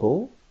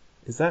bubble.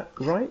 Is that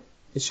right?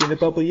 Is she in a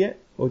bubble yet,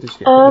 or did she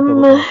get in a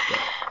bubble after?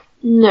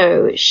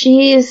 No,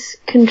 she is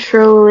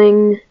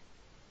controlling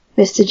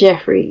Mr.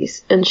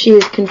 Jeffries, and she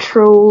is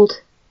controlled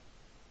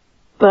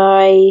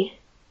by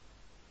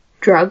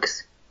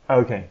drugs.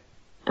 Okay.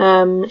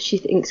 She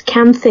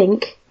can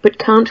think, but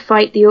can't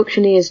fight the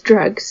auctioneer's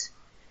drugs.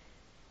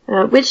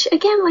 Which,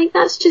 again, like,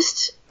 that's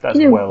just,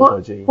 dodgy.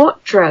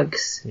 What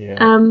drugs?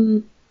 Yeah.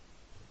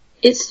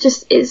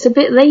 It's a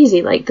bit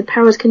lazy, like, the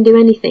powers can do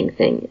anything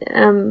thing.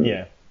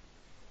 Yeah.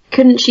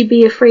 Couldn't she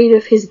be afraid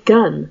of his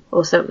gun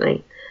or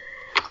something?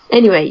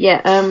 Anyway,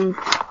 yeah,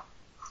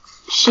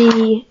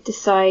 she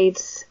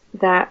decides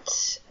that,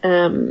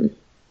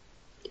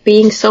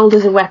 being sold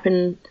as a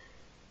weapon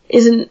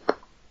isn't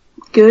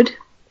good.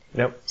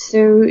 Nope.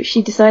 So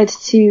she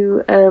decides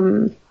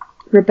to,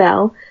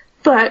 rebel.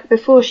 But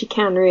before she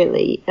can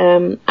really,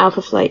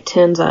 Alpha Flight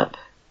turns up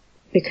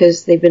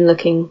because they've been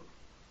looking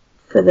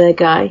for their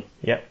guy.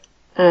 Yep.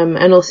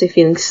 And also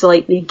feeling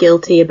slightly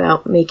guilty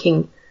about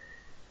making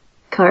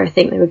Kara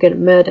think they were going to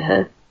murder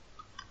her.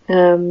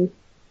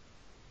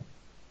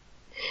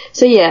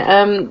 So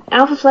yeah,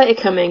 Alpha Flight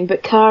are coming,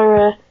 but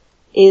Kara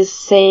is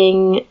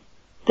saying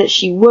that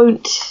she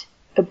won't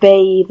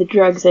obey the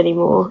drugs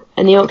anymore,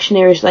 and the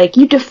auctioneer is like,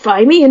 you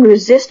defy me and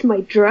resist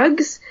my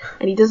drugs?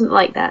 And he doesn't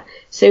like that,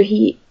 so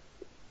he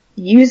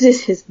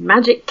uses his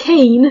magic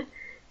cane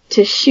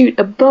to shoot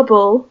a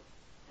bubble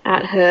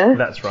at her.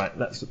 That's right,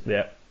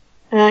 yeah.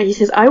 He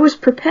says, I was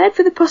prepared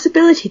for the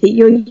possibility that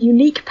your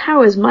unique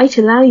powers might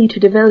allow you to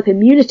develop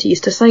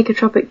immunities to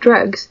psychotropic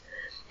drugs.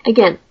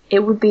 Again, it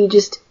would be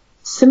just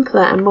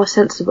simpler and more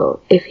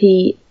sensible if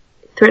he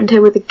threatened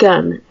her with a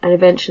gun and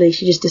eventually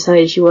she just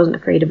decided she wasn't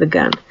afraid of a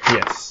gun.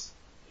 Yes.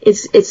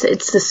 It's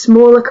a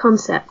smaller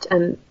concept,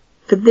 and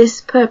for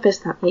this purpose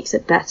that makes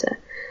it better.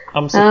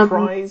 I'm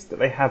surprised that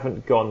they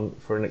haven't gone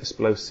for an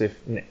explosive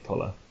neck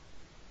collar.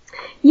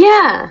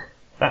 Yeah.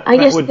 I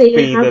guess would they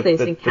be don't have those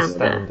the in Canada.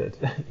 Standard.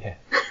 Yeah,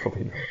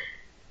 probably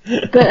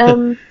not.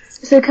 But,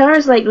 so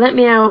Kara's like, let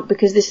me out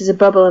because this is a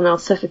bubble and I'll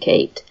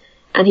suffocate.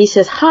 And he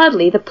says,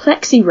 hardly, the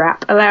plexi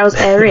wrap allows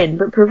air in,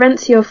 but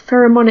prevents your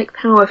pheromonic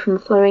power from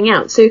flowing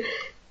out. So,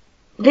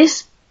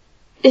 this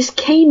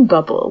cane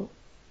bubble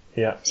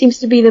seems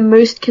to be the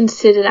most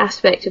considered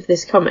aspect of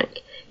this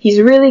comic. He's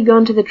really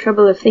gone to the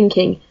trouble of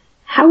thinking,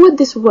 how would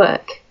this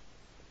work?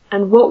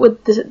 And what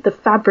would the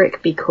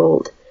fabric be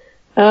called?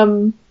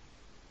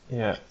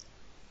 Yeah.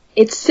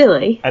 It's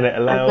silly. And it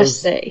allows, I must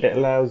say. It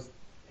allows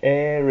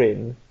air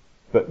in,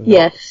 but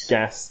not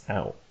gas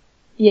out.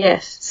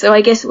 Yes. So I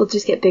guess it will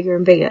just get bigger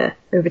and bigger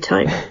over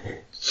time.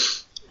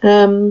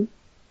 And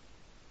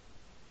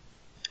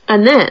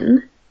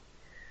then,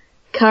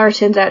 Kara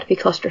turns out to be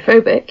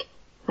claustrophobic.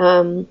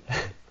 But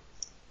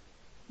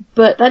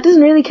that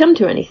doesn't really come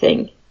to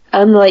anything,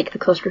 unlike the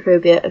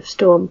claustrophobia of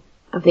Storm.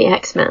 of the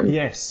X-Men.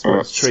 Yes,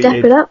 well, it's treated.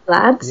 Step it up,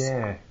 lads.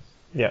 Yeah.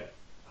 Yeah.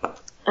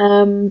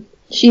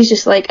 She's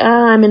just like,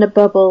 I'm in a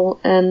bubble,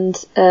 and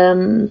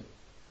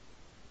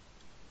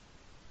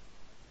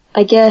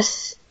I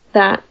guess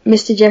that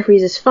Mr.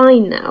 Jeffries is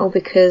fine now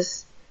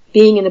because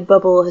being in a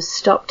bubble has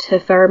stopped her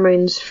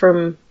pheromones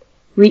from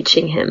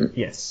reaching him.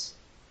 Yes.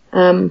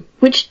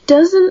 Which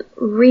doesn't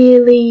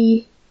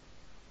really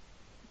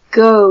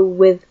go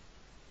with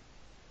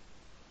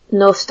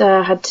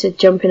Northstar had to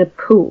jump in a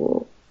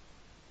pool.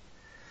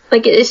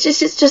 Like, it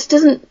just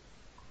doesn't...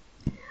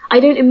 I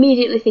don't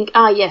immediately think,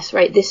 yes,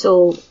 right, this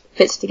all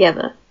fits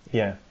together.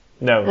 Yeah.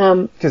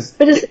 No. Because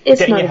it's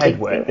getting not your a head big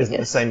wet deal, isn't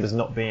the same as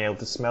not being able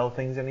to smell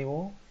things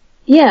anymore.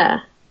 Yeah.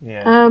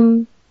 Yeah.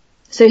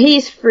 So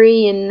he's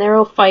free and they're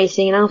all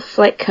fighting and Alpha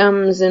Flight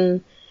comes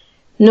and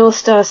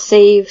Northstar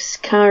saves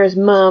Kara's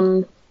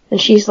mum and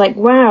she's like,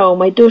 wow,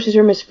 my daughter's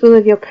room is full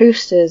of your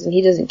posters, and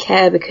he doesn't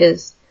care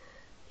because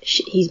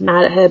he's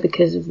mad at her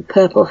because of the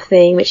purple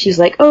thing, but she's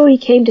like, oh, he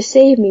came to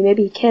save me,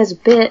 maybe he cares a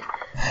bit.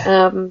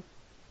 Of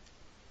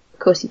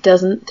course he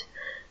doesn't.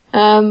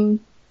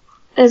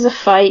 There's a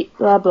fight,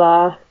 blah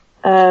blah.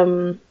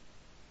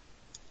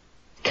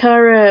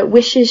 Kara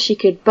wishes she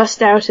could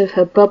bust out of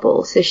her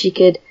bubble so she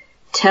could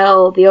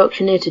tell the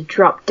auctioneer to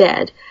drop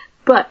dead,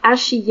 but as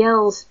she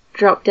yells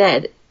drop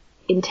dead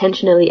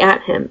intentionally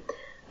at him,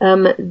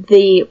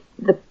 the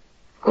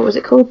what was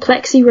it called?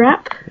 Plexi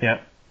wrap? Yeah.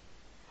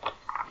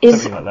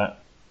 Something like that.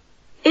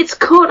 It's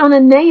caught on a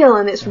nail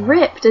and it's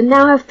ripped, and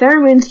now her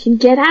pheromones can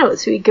get out,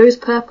 so he goes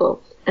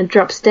purple and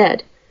drops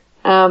dead.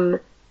 And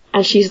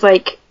she's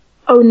like,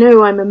 oh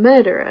no, I'm a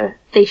murderer.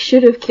 They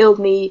should have killed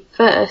me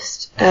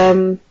first.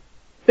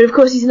 But of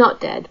course he's not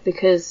dead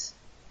because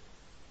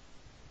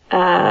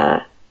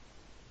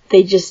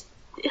they just...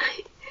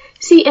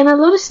 See, in a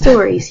lot of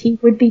stories, he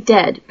would be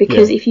dead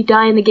because if you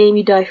die in the game,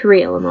 you die for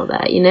real and all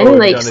that, you know?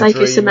 Like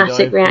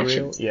psychosomatic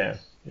reactions. Yeah.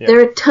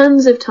 There are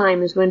tons of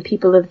times when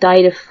people have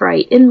died of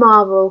fright in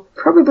Marvel,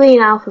 probably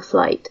in Alpha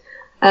Flight,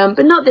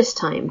 but not this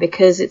time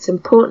because it's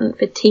important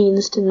for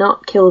teens to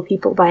not kill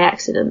people by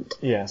accident,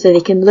 so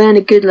they can learn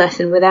a good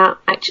lesson without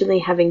actually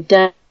having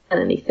done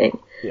anything.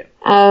 Yeah.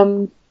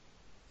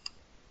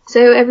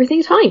 So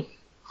everything's fine.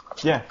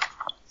 Yeah.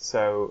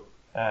 So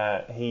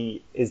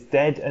he is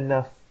dead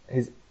enough.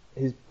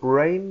 His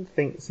brain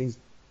thinks he's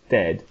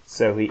dead,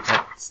 so he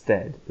acts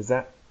dead. Is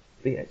that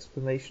the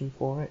explanation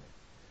for it?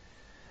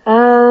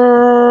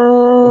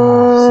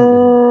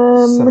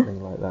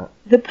 Something like that.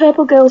 The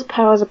Purple Girl's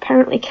powers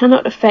apparently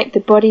cannot affect the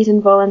body's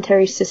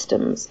involuntary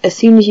systems. As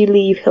soon as you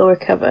leave, he'll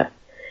recover.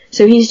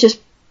 So he's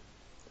just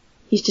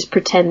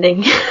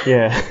pretending.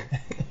 Yeah.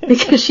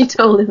 Because she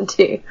told him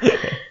to.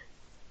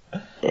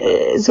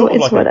 Sort of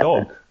it's like whatever. a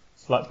dog.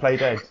 It's like play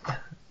dead.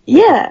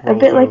 Yeah, a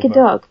bit like a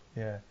dog.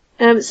 Yeah.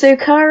 So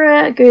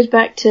Kara goes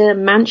back to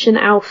Mansion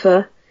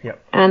Alpha.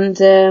 Yep.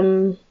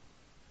 And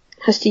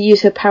has to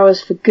use her powers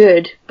for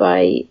good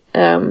by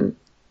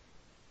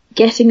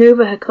getting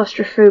over her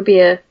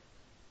claustrophobia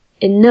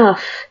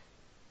enough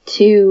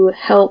to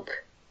help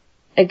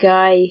a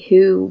guy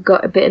who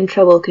got a bit in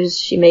trouble because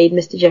she made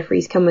Mr.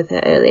 Jeffries come with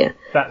her earlier.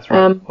 That's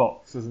right.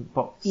 Box, isn't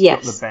Box?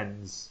 Yes. Got the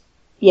bends.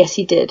 Yes,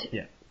 he did.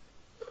 Yeah.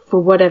 For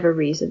whatever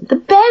reason. The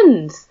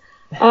bends!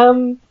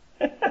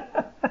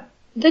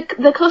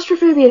 The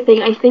claustrophobia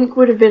thing, I think,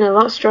 would have been a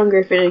lot stronger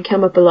if it had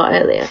come up a lot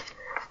earlier.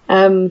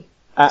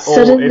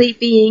 Suddenly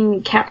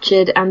being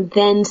captured and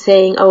then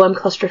saying, oh, I'm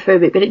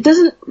claustrophobic, but it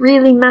doesn't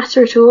really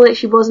matter at all. Like,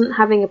 she wasn't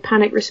having a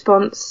panic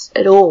response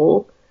at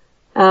all.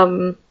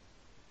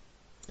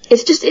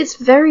 It's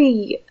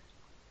very...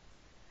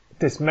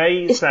 This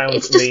may sound...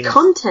 It's just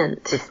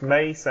content. This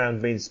may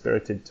sound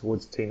mean-spirited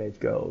towards teenage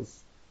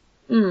girls,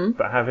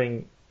 but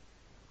having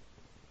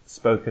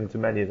spoken to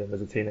many of them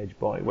as a teenage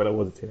boy, well, I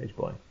was a teenage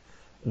boy,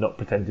 not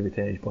pretend to be a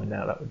teenage boy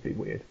now, that would be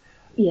weird.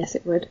 Yes,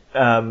 it would.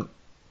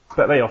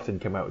 But they often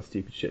come out with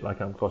stupid shit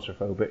like I'm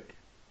claustrophobic.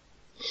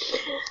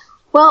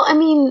 Well, I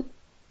mean,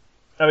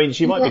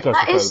 she might be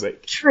claustrophobic. That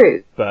is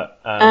true. But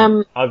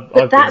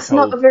but that's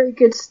not a very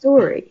good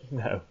story.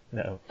 No.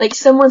 Like,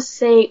 someone's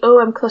saying,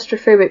 oh, I'm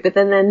claustrophobic, but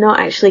then they're not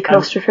actually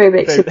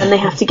claustrophobic, so then they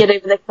have to get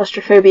over their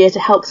claustrophobia to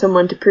help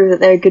someone to prove that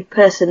they're a good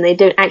person. They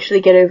don't actually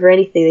get over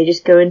anything. They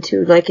just go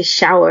into, like, a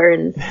shower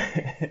and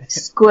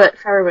squirt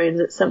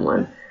pheromones at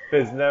someone.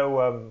 There's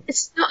no...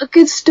 It's not a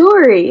good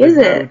story, is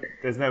it?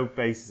 There's no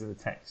basis in the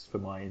text for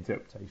my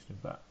interpretation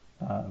of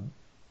that.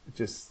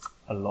 Just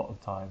a lot of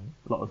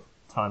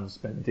time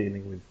spent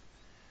dealing with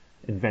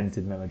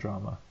invented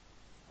melodrama.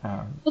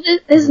 Well,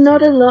 there's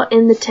not a lot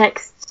in the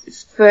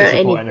text for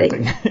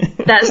anything.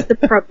 That's the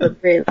problem,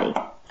 really.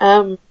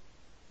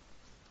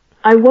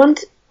 I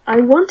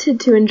wanted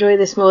to enjoy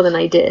this more than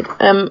I did.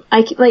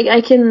 I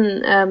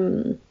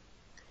can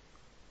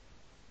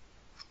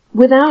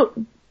without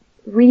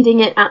reading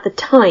it at the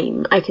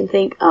time, I can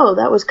think, oh,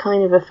 that was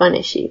kind of a fun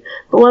issue.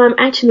 But when I'm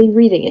actually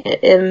reading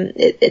it,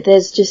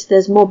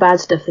 there's more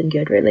bad stuff than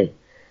good, really.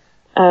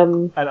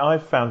 And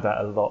I've found that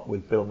a lot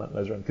with Bill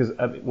Mantlow's run, because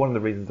one of the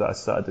reasons that I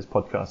started this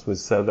podcast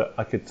was so that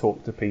I could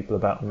talk to people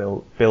about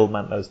Bill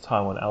Mantlow's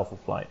time on Alpha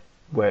Flight,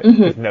 where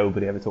because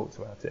nobody ever talks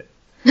about it.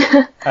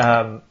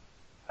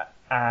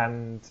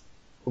 And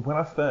when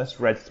I first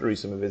read through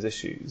some of his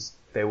issues,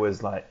 there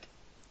was like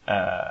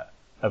a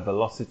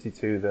velocity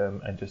to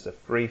them and just a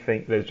free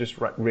think. There's just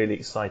really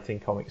exciting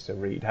comics to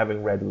read,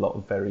 having read a lot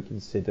of very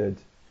considered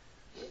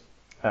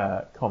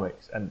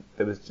comics, and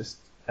there was just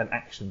an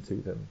action to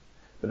them.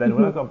 But then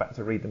when I've gone back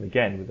to read them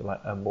again with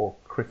like a more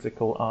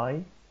critical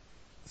eye,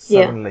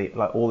 suddenly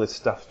like all this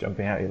stuff's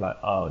jumping out. You're like,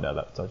 oh no,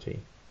 that's dodgy.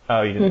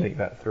 Oh, you didn't think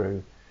that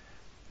through.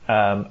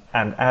 And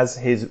as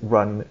his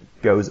run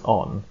goes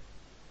on,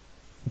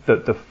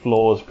 the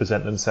flaws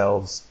present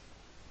themselves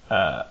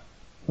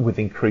with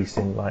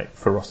increasing like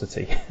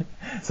ferocity.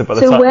 So by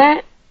the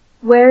time,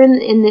 where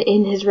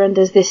in his run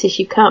does this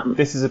issue come?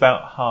 This is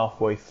about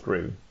halfway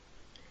through.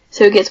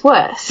 So it gets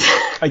worse.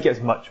 It gets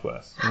much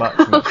worse. Much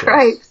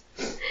worse.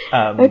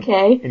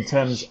 Okay. In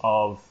terms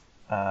of,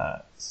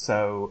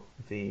 so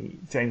the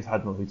James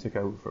Hudnall, who took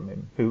over from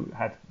him, who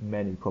had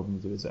many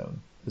problems of his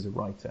own as a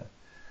writer,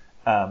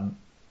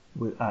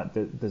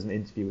 there's an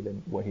interview with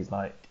him where he's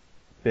like,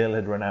 Bill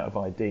had run out of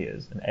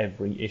ideas, and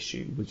every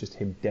issue was just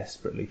him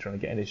desperately trying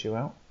to get an issue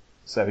out.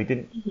 So he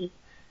didn't.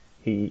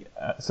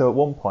 So at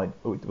one point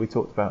we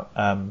talked about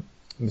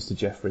Mr.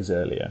 Jeffries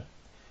earlier.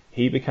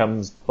 He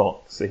becomes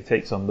Box. So he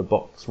takes on the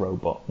Box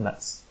robot, and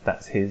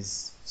that's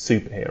his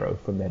superhero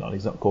from then on.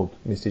 He's not called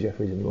Mr.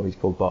 Jeffries anymore. He's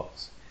called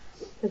Box.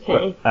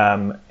 Okay.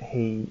 But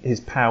his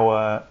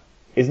power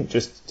isn't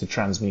just to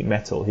transmute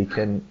metal. He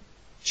can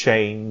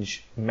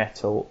change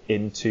metal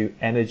into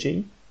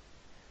energy.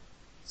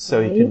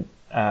 So he can,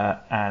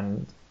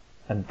 and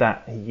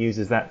that he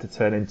uses that to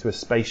turn into a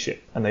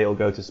spaceship, and they all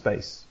go to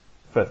space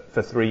for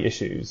 3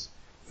 issues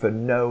for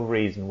no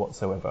reason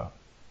whatsoever.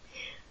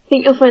 I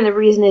think you'll find the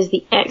reason is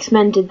the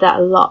X-Men did that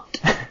a lot.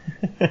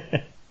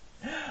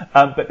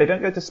 But they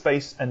don't go to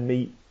space and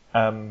meet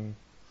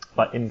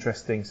like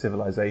interesting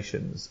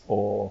civilizations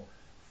or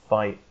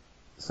fight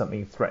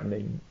something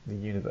threatening the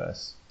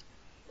universe.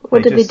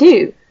 What did they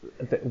do?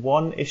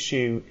 One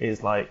issue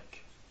is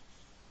like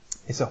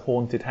it's a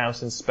haunted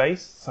house in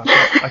space. So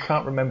I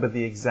can't remember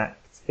the exact.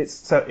 It's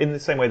so in the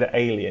same way that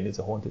Alien is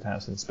a haunted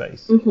house in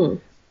space.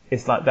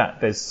 It's like that.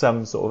 There's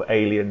some sort of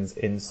aliens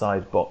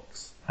inside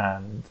Box,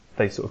 and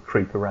they sort of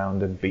creep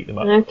around and beat them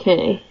up.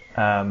 Okay.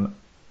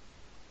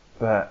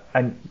 But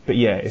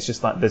yeah, it's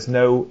just like there's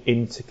no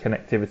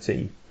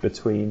interconnectivity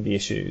between the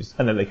issues,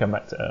 and then they come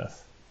back to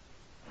Earth,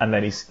 and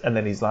then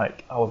he's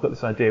like, oh, I've got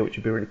this idea which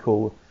would be really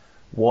cool.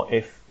 What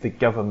if the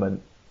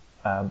government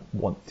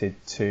wanted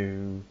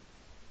to?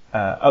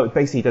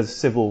 Basically he does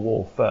civil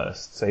war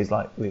first. So he's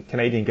like, the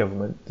Canadian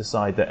government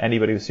decide that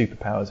anybody with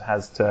superpowers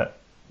has to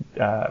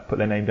put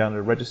their name down in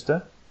a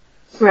register.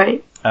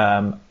 Right.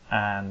 And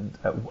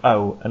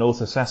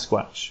also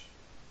Sasquatch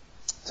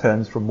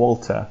turns from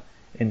Walter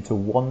into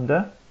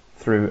Wanda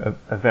through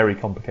a very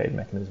complicated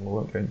mechanism we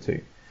won't go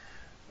into.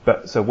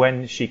 But so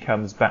when she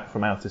comes back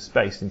from outer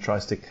space and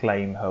tries to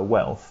claim her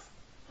wealth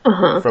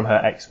from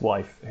her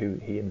ex-wife who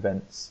he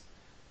invents,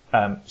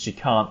 she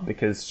can't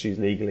because she's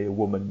legally a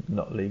woman,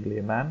 not legally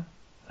a man.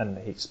 And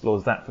he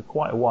explores that for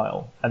quite a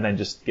while and then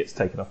just gets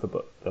taken off the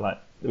book. They're like,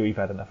 we've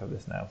had enough of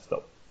this now.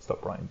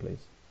 Stop writing, please.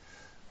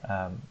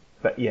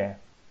 But yeah.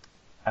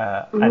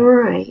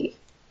 Right.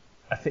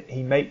 I think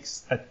he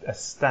makes a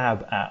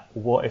stab at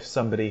what if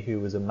somebody who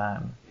was a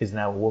man is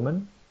now a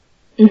woman,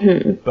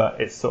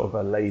 but it's sort of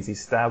a lazy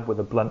stab with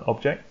a blunt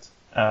object.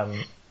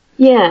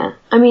 Yeah,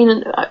 I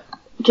mean,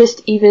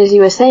 just even as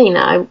you were saying,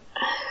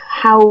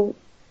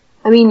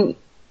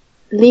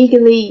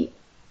 legally,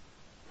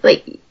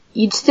 like,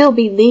 you'd still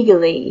be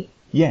legally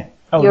your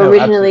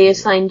originally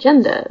assigned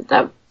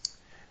gender.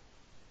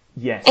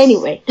 Yes.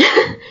 Anyway.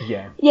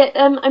 Yeah.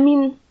 Yeah, I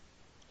mean,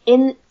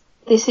 in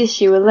this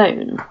issue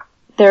alone,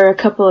 there are a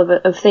couple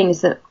of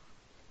things that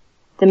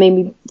made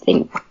me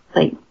think,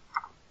 like,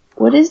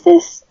 what is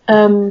this?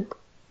 It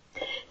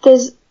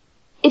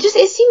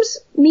seems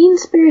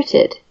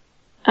mean-spirited.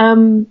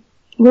 When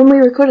we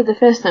recorded the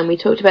first time, we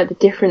talked about the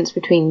difference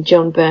between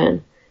John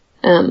Byrne,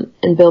 and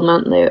Bill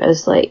Mantlo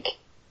as, like,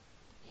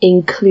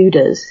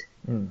 includers.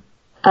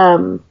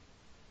 And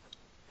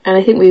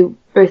I think we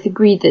both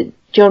agreed that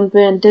John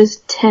Byrne does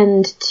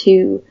tend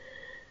to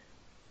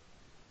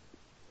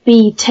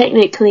be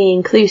technically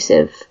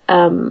inclusive.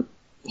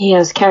 He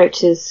has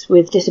characters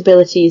with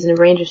disabilities and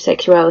a range of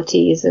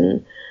sexualities,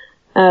 and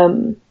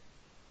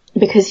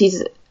because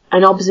he's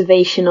an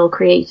observational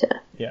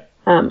creator. Yeah.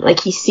 Like,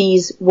 he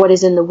sees what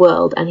is in the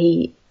world, and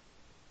he,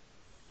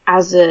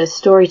 as a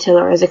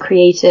storyteller, as a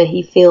creator,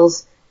 he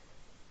feels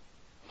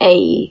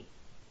a,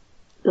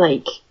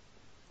 like,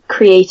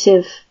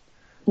 creative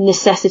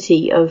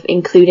necessity of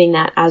including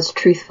that as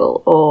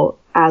truthful or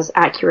as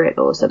accurate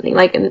or something.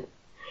 Like, and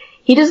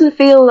he doesn't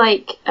feel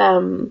like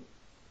a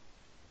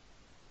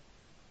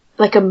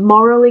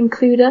moral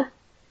includer.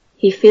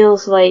 He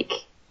feels like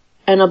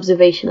an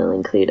observational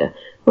includer.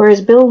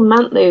 Whereas Bill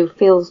Mantlo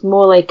feels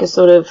more like a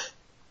sort of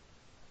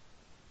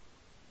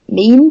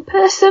mean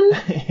person.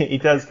 He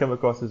does come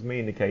across as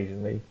mean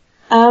occasionally.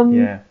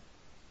 Yeah.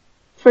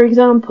 For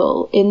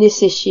example, in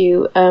this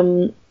issue,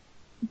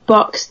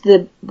 Box,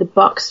 the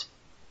Box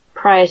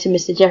prior to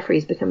Mr.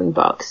 Jeffries becoming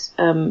Box,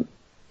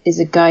 is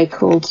a guy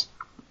called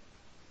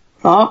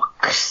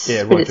Box,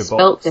 yeah, but it's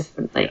spelled Box.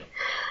 differently.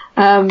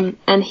 Yeah.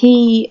 And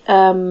he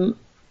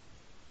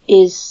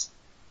is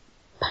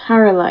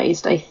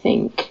paralysed, I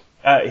think.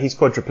 He's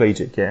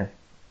quadriplegic, yeah.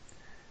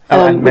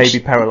 And maybe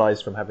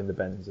paralysed from having the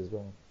bends as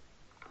well.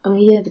 Oh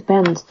yeah, the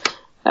bends.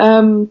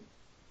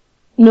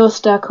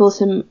 Northstar calls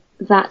him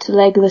that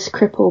legless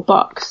cripple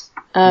Box.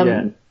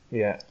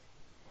 Yeah.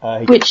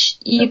 Which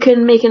you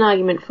can make an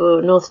argument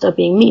for Northstar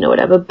being mean or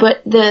whatever,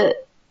 but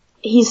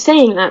he's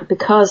saying that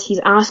because he's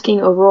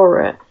asking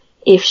Aurora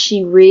if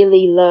she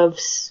really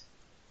loves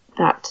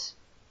that,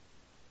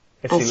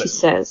 as she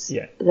says,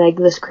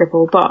 legless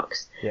cripple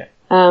Box. Yeah.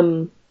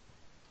 And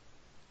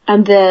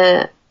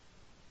the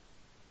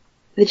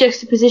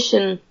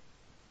juxtaposition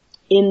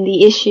in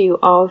the issue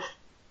of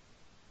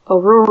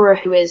Aurora,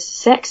 who is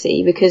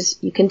sexy, because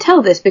you can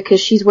tell this because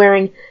she's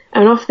wearing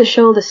an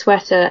off-the-shoulder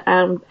sweater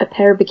and a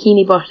pair of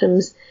bikini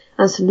bottoms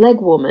and some leg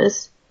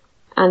warmers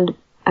and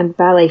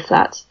ballet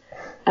flats,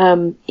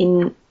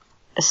 in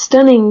a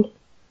stunning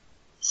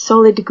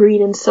solid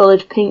green and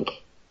solid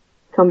pink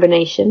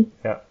combination.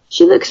 Yeah.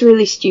 She looks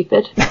really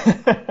stupid.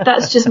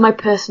 That's just my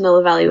personal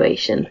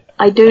evaluation.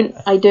 I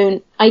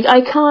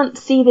can't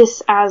see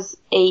this as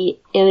an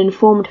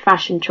informed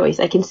fashion choice.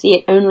 I can see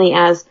it only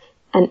as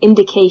an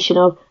indication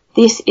of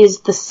this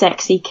is the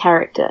sexy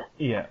character.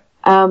 Yeah.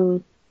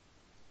 And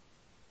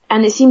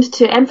it seems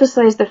to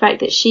emphasize the fact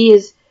that she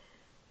is,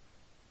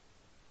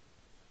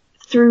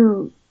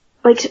 through,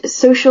 like,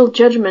 social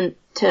judgment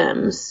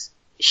terms,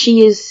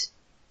 she is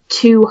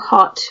too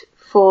hot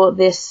for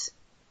this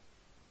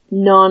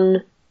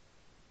non-hot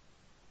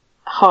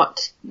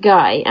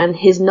guy, and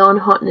his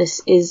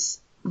non-hotness is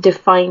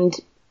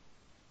defined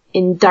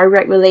in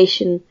direct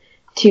relation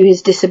to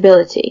his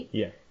disability.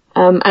 Yeah.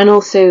 And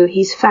also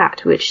he's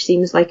fat, which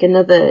seems like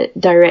another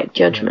direct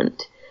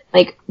judgment. Yeah.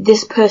 Like,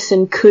 this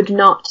person could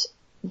not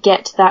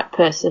get that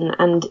person,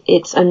 and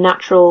it's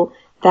unnatural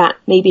that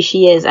maybe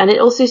she is. And it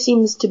also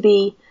seems to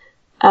be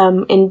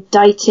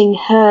indicting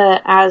her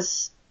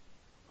as,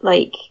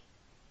 like,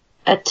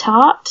 a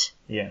tart.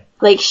 Yeah.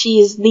 Like, she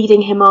is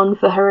leading him on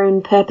for her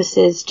own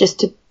purposes, just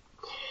to...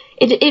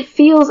 It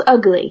feels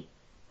ugly.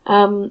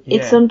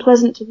 It's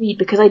unpleasant to read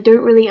because I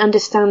don't really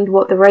understand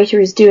what the writer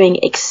is doing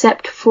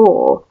except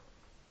for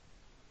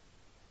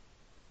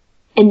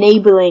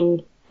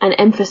enabling and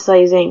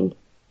emphasizing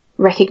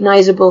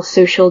recognizable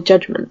social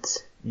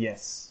judgments.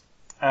 Yes.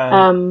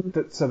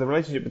 So the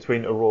relationship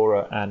between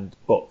Aurora and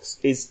Box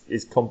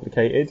is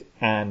complicated,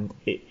 and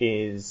it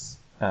is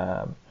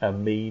a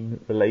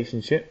mean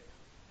relationship.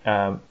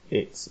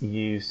 It's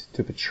used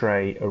to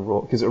portray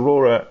Aurora, because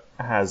Aurora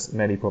has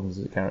many problems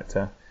as a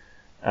character,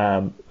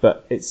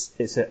 but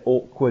it's an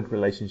awkward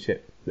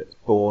relationship that's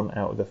born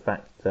out of the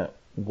fact that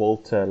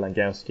Walter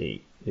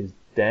Langowski is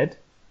dead,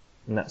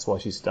 and that's why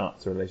she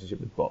starts a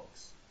relationship with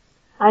Box.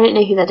 I don't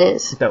know who that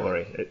is. Don't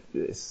worry,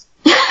 it's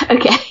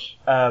okay.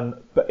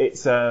 But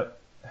it's so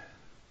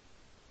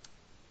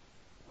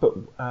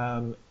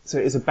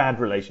it's a bad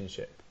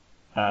relationship.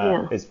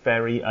 It's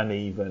very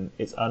uneven.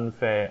 It's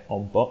unfair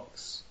on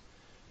Box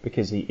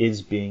because he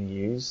is being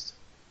used.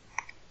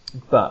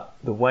 But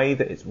the way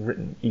that it's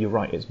written, you're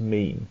right, it's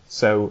mean.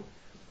 So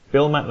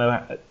Bill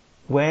Mantlo,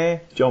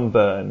 where John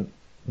Byrne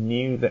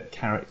knew that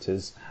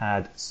characters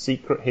had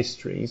secret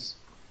histories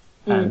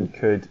and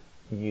could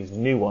use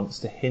nuance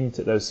to hint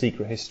at those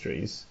secret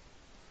histories,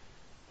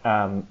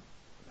 Bill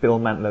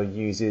Mantlo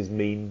uses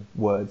mean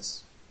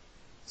words.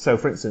 So,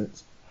 for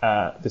instance,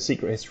 the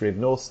secret history of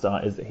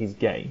Northstar is that he's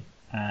gay,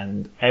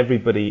 and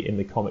everybody in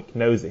the comic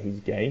knows that he's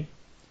gay.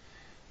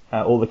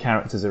 All the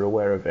characters are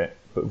aware of it,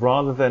 but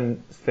rather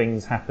than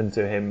things happen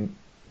to him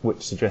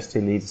which suggest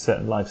he leads a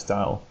certain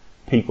lifestyle,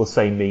 people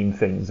say mean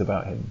things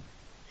about him.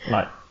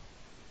 Like,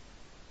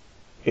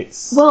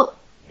 it's... Well...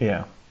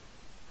 Yeah.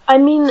 I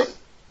mean,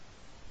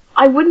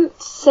 I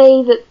wouldn't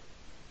say that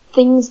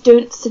things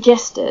don't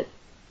suggest it.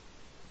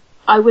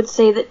 I would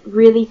say that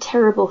really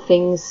terrible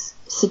things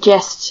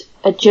suggest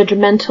a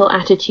judgmental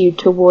attitude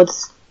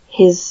towards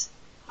his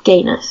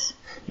gayness.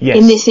 Yes.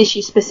 In this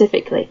issue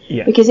specifically.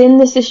 Yeah. Because in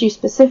this issue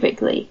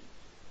specifically...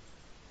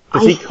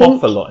 Does he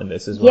cough a lot in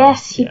this as well?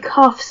 Yes, he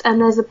coughs, and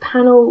there's a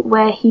panel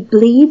where he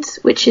bleeds,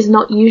 which is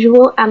not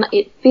usual, and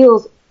it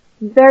feels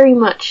very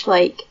much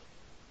like,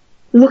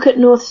 look at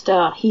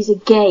Northstar, he's a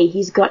gay,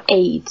 he's got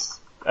AIDS.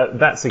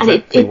 That's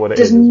exactly what it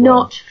is does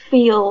not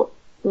feel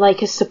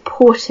like a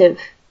supportive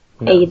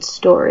AIDS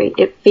story.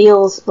 It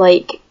feels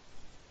like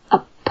a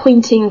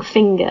pointing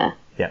finger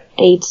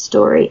AIDS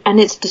story, and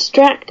it's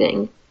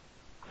distracting,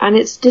 and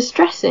it's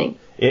distressing.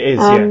 It is,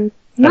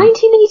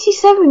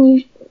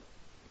 1987,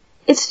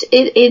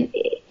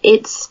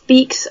 it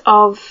speaks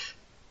of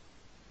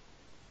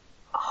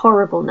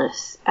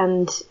horribleness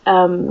and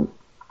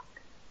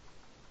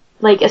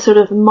like a sort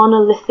of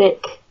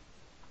monolithic.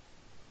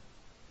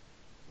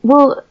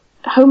 Well,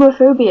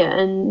 homophobia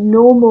and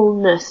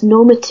normalness,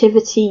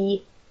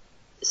 normativity,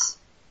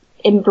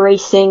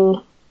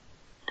 embracing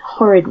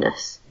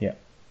horridness. Yeah.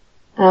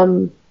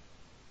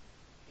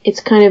 It's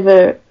kind of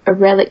a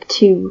relic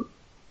to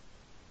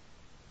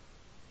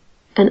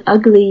an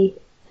ugly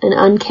and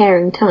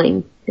uncaring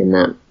time in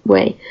that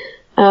way.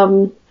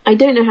 I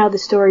don't know how the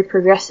story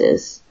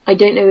progresses. I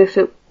don't know if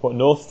it What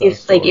North Star if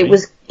story?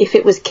 if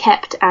it was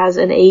kept as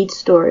an AIDS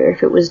story, or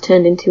if it was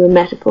turned into a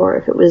metaphor, or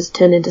if it was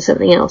turned into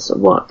something else, or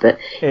what. But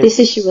this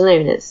issue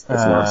alone is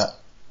lost.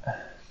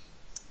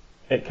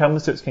 It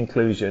comes to its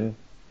conclusion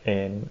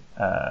in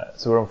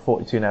so we're on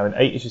 42 now. In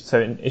 8 issues, so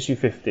in issue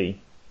 50,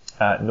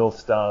 North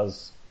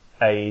Star's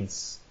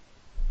AIDS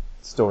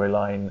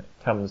storyline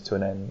comes to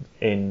an end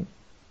in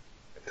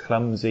a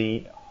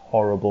clumsy,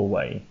 horrible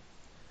way.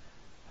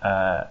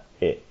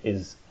 It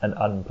is an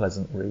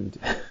unpleasant read.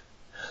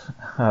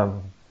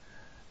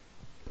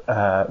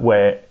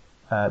 Where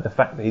the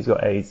fact that he's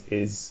got AIDS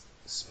is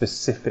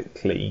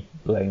specifically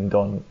blamed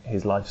on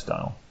his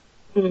lifestyle.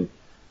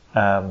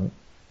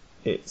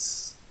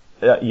 It's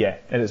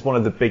and it's one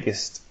of the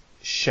biggest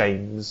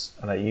shames,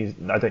 and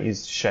I don't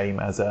use shame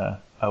as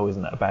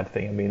isn't that a bad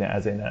thing? I mean it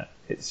as in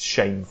it's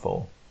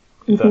shameful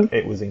that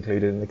it was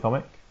included in the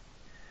comic.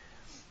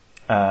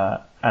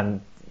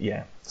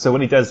 So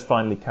when he does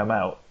finally come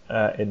out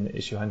in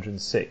issue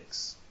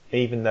 106,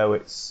 even though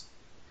it's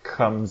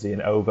clumsy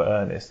and over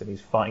earnest and he's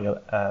fighting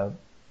a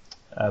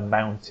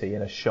Mountie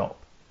in a shop,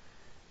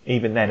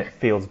 even then it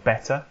feels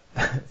better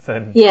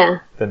than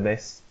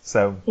this.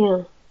 So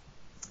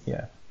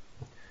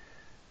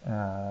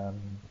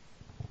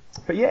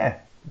but yeah,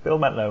 Bill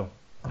Mantlo.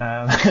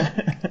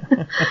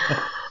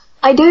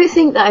 I don't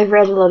think that I've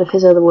read a lot of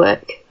his other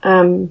work.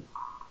 Well,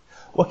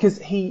 because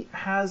he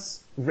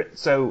has written,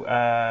 so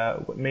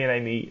me and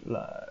Amy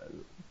a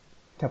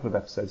couple of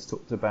episodes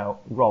talked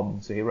about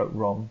Rom, so he wrote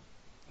Rom.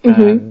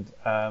 And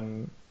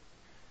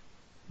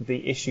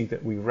the issue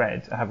that we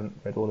read, I haven't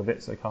read all of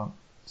it, so I can't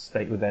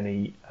state with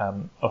any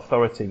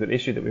authority, but the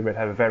issue that we read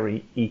had a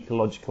very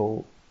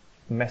ecological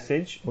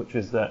message, which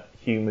was that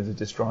humans are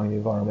destroying the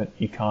environment.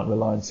 You can't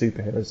rely on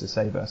superheroes to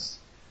save us.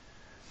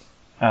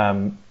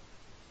 And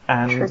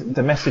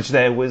the message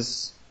there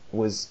was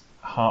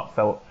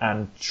heartfelt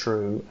and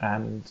true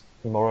and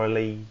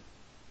morally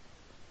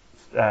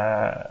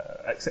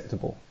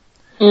acceptable.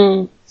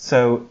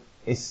 So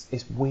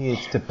it's weird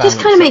to balance.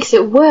 Just kind of makes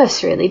it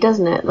worse, really,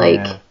 doesn't it?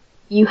 Like,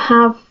 you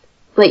have,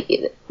 like,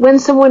 when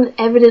someone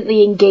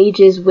evidently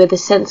engages with a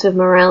sense of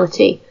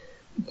morality,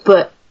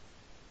 but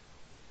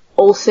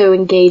also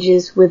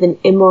engages with an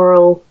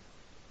immoral,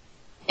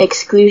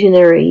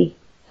 exclusionary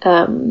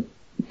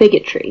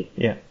bigotry.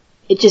 Yeah.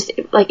 It just,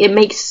 like, it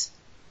makes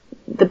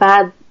the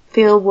bad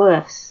feel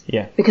worse.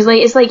 Yeah. Because,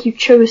 like, it's like you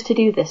chose to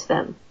do this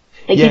then.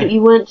 Like,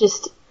 you weren't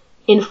just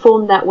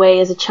informed that way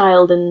as a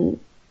child and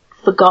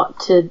forgot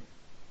to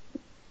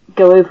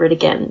go over it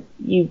again.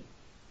 You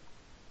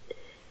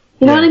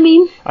know what I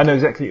mean? I know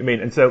exactly what you mean.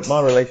 And so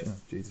my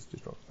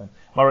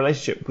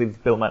relationship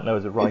with Bill Mantlo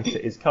as a writer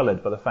is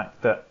coloured by the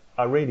fact that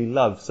I really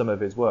love some of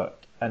his work,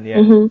 and yet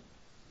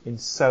in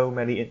so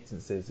many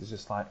instances it's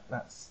just like,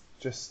 that's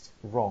just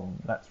wrong,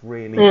 that's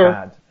really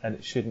bad, and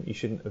you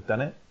shouldn't have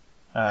done it.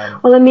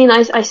 Well, I mean,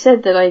 I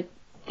said that I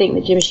think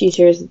that Jim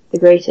Shooter is the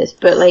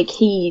greatest, but, like,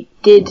 he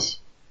did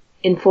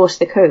enforce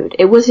the code.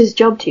 It was his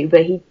job to,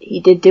 but he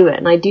did do it,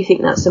 and I do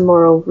think that's a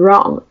moral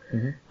wrong.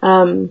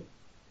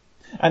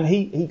 And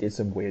he did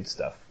some weird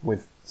stuff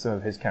with some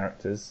of his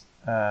characters.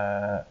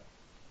 I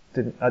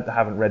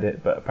haven't read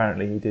it, but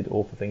apparently he did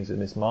awful things with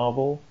Miss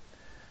Marvel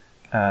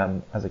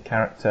as a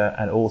character,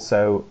 and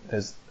also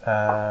there's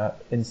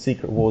in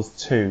Secret Wars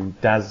 2,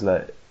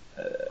 Dazzler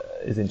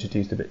is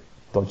introduced a bit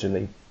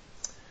dodgily.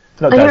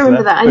 I don't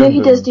remember that. I know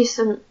he does do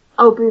some.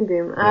 Oh, Boom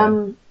Boom.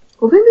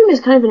 Well, Boom Boom is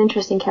kind of an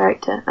interesting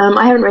character.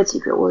 I haven't read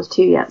Secret Wars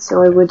 2 yet,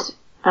 so I would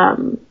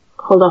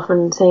hold off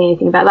on saying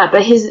anything about that.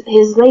 But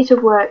his later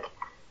work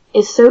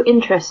is so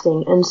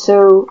interesting and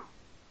so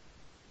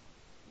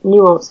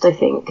nuanced, I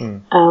think,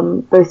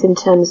 both in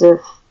terms of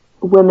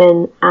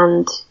women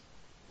and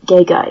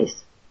gay guys.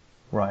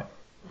 Right.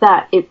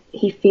 That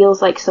he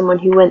feels like someone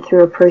who went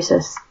through a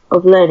process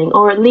of learning,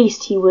 or at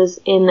least he was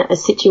in a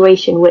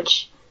situation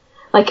which,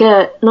 like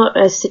not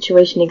a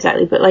situation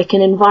exactly, but like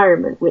an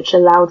environment which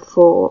allowed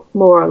for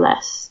more or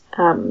less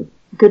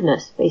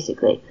goodness,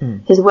 basically.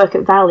 His work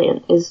at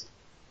Valiant is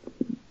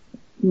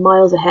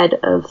miles ahead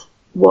of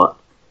what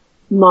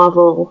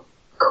Marvel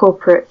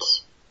corporate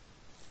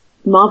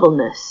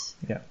Marvelness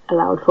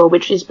allowed for,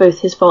 which is both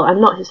his fault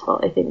and not his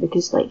fault, I think,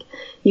 because, like,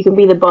 you can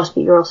be the boss,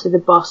 but you're also the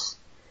boss,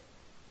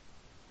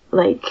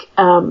 like,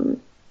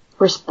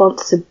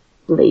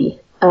 responsibly,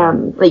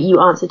 like, you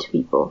answer to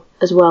people,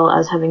 as well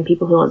as having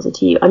people who answer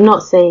to you. I'm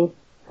not saying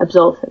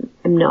absolve him,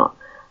 I'm not,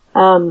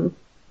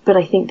 but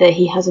I think that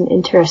he has an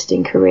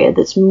interesting career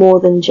that's more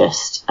than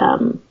just,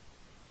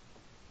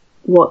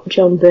 what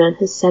John Byrne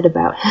has said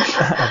about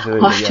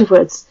him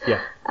afterwards.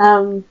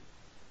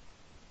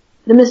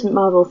 The Miss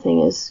Marvel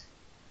thing is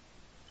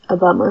a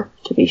bummer,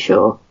 to be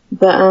sure,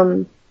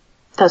 but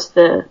that's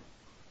the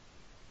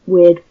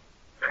weird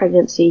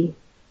pregnancy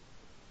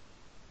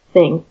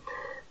thing.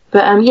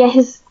 But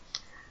yeah,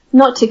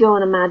 not to go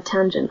on a mad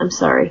tangent, I'm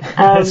sorry.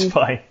 That's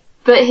fine.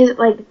 But his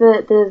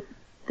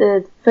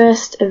the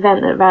first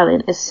event at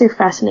Valiant is so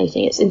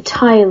fascinating. It's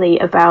entirely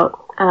about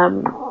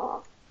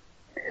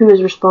who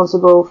is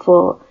responsible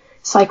for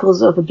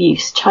cycles of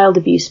abuse, child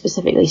abuse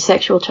specifically,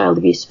 sexual child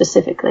abuse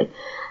specifically.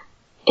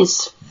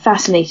 It's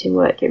fascinating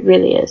work, it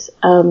really is.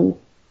 And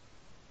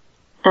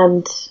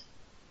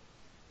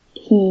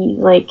he,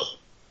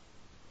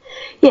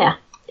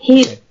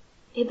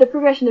 the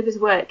progression of his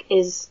work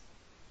is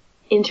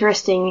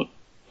interesting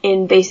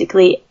in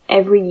basically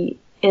every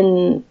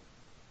way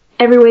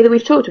that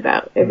we've talked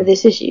about over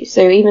this issue.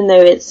 So even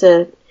though it's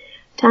a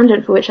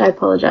tangent for which I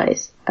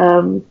apologise,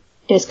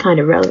 it's kind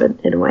of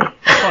relevant in a way.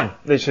 It's fine.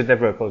 They should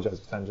never apologise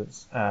for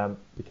tangents,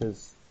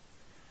 because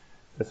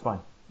it's fine.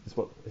 It's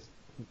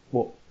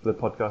what the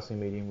podcasting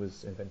medium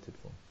was invented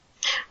for.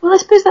 Well, I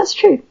suppose that's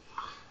true.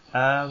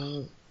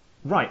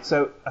 Right,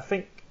 so I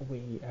think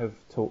we have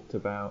talked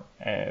about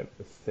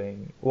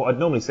everything. What I'd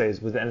normally say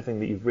is, was there anything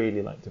that you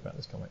really liked about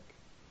this comic?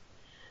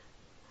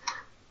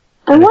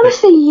 I want to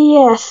say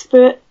yes,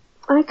 but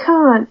I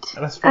can't.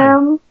 That's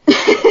fine.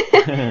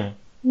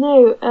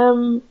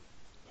 No,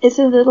 it's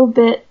a little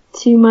bit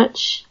too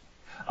much.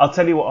 I'll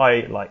tell you what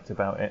I liked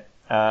about it.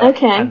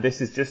 Okay. And this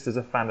is just as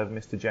a fan of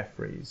Mr.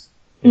 Jeffries,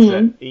 is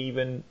that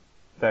even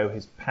though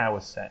his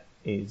power set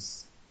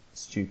is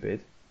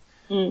stupid,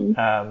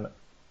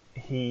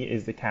 he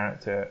is the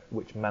character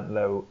which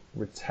Mantlo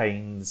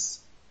retains.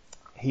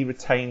 He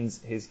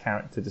retains his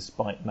character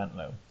despite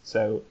Mantlo.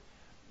 So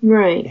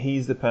right.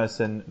 He's the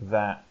person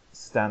that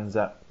stands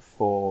up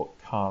for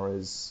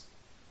Kara's,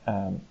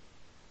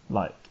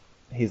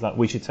 he's like,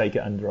 we should take it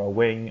under our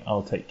wing,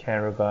 I'll take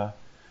care of her.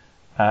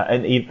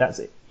 And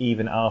that's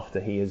even after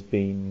he has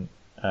been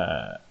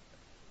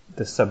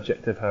the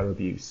subject of her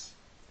abuse.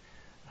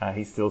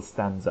 He still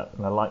stands up.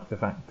 And I like the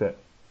fact that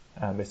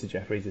Mr.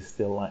 Jeffries is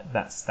still like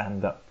that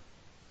stand-up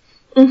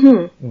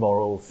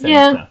moral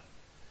centre.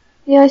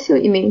 Yeah, I see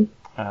what you mean.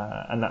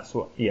 And that's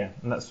one of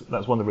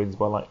the reasons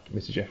why I like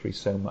Mr. Jeffries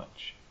so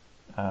much.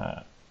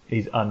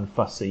 He's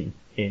unfussy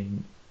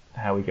in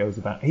how he goes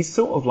about. He's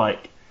sort of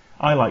like,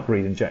 I like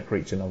reading Jack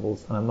Reacher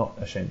novels, and I'm not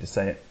ashamed to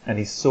say it. And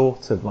he's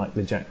sort of like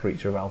the Jack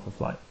Reacher of Alpha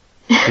Flight.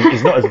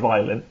 He's not as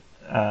violent,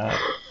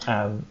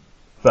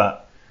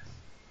 but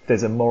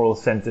there's a moral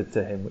centre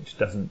to him which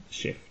doesn't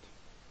shift.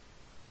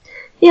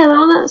 Yeah,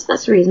 well,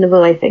 that's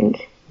reasonable, I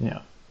think. Yeah.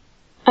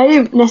 I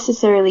don't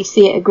necessarily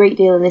see it a great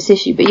deal in this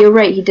issue, but you're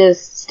right, he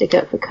does stick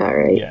up for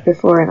Kara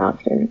before and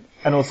after.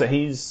 And also,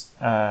 he's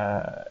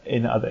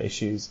in other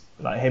issues,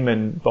 like him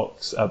and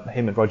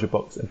Roger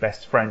Box are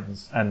best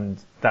friends,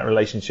 and that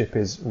relationship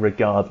is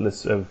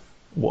regardless of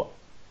what,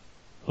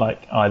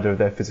 like, either of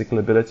their physical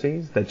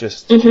abilities. They're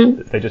just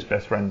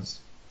best friends.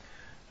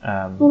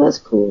 Well, that's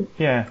cool.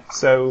 Yeah.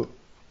 So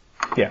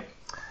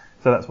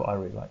that's what I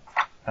really like.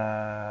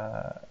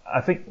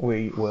 I think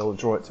we will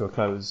draw it to a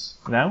close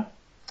now.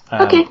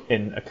 Okay.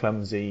 In a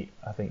clumsy,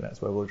 I think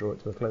that's where we'll draw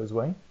it to a close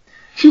way.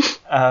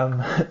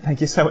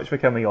 Thank you so much for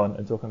coming on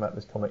and talking about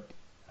this comic,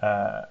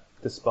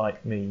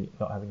 despite me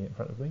not having it in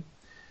front of me.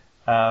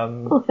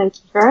 Well, thank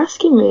you for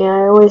asking me.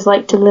 I always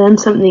like to learn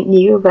something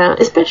new about,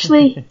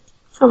 especially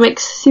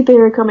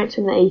superhero comics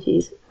from the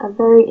 80s. A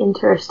very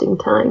interesting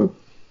time.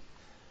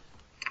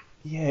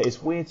 Yeah,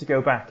 it's weird to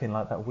go back in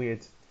like that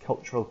weird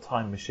cultural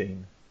time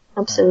machine.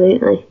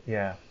 Absolutely.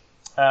 Yeah.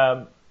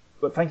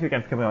 But thank you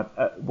again for coming on.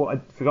 What I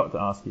forgot to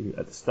ask you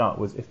at the start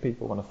was, if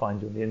people want to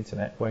find you on the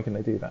internet, where can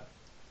they do that?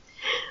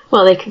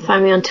 Well, they can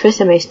find me on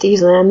Twitter most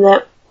easily. I'm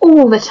there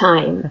all the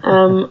time.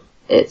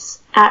 It's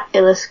at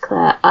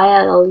Illusclaire,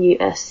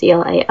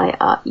 ILLUSCLAIRE.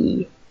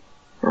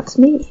 That's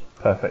me.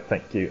 Perfect,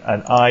 thank you.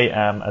 And I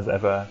am, as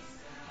ever,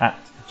 at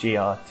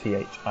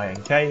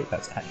GRTHINK.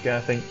 That's at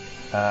Gerthink.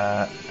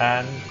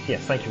 And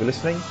yes, thank you for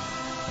listening.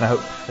 And I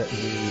hope that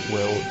you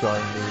will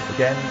join me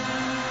again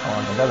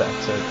on another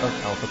episode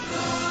of Alpha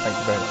Plus. Thank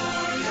you very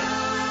much.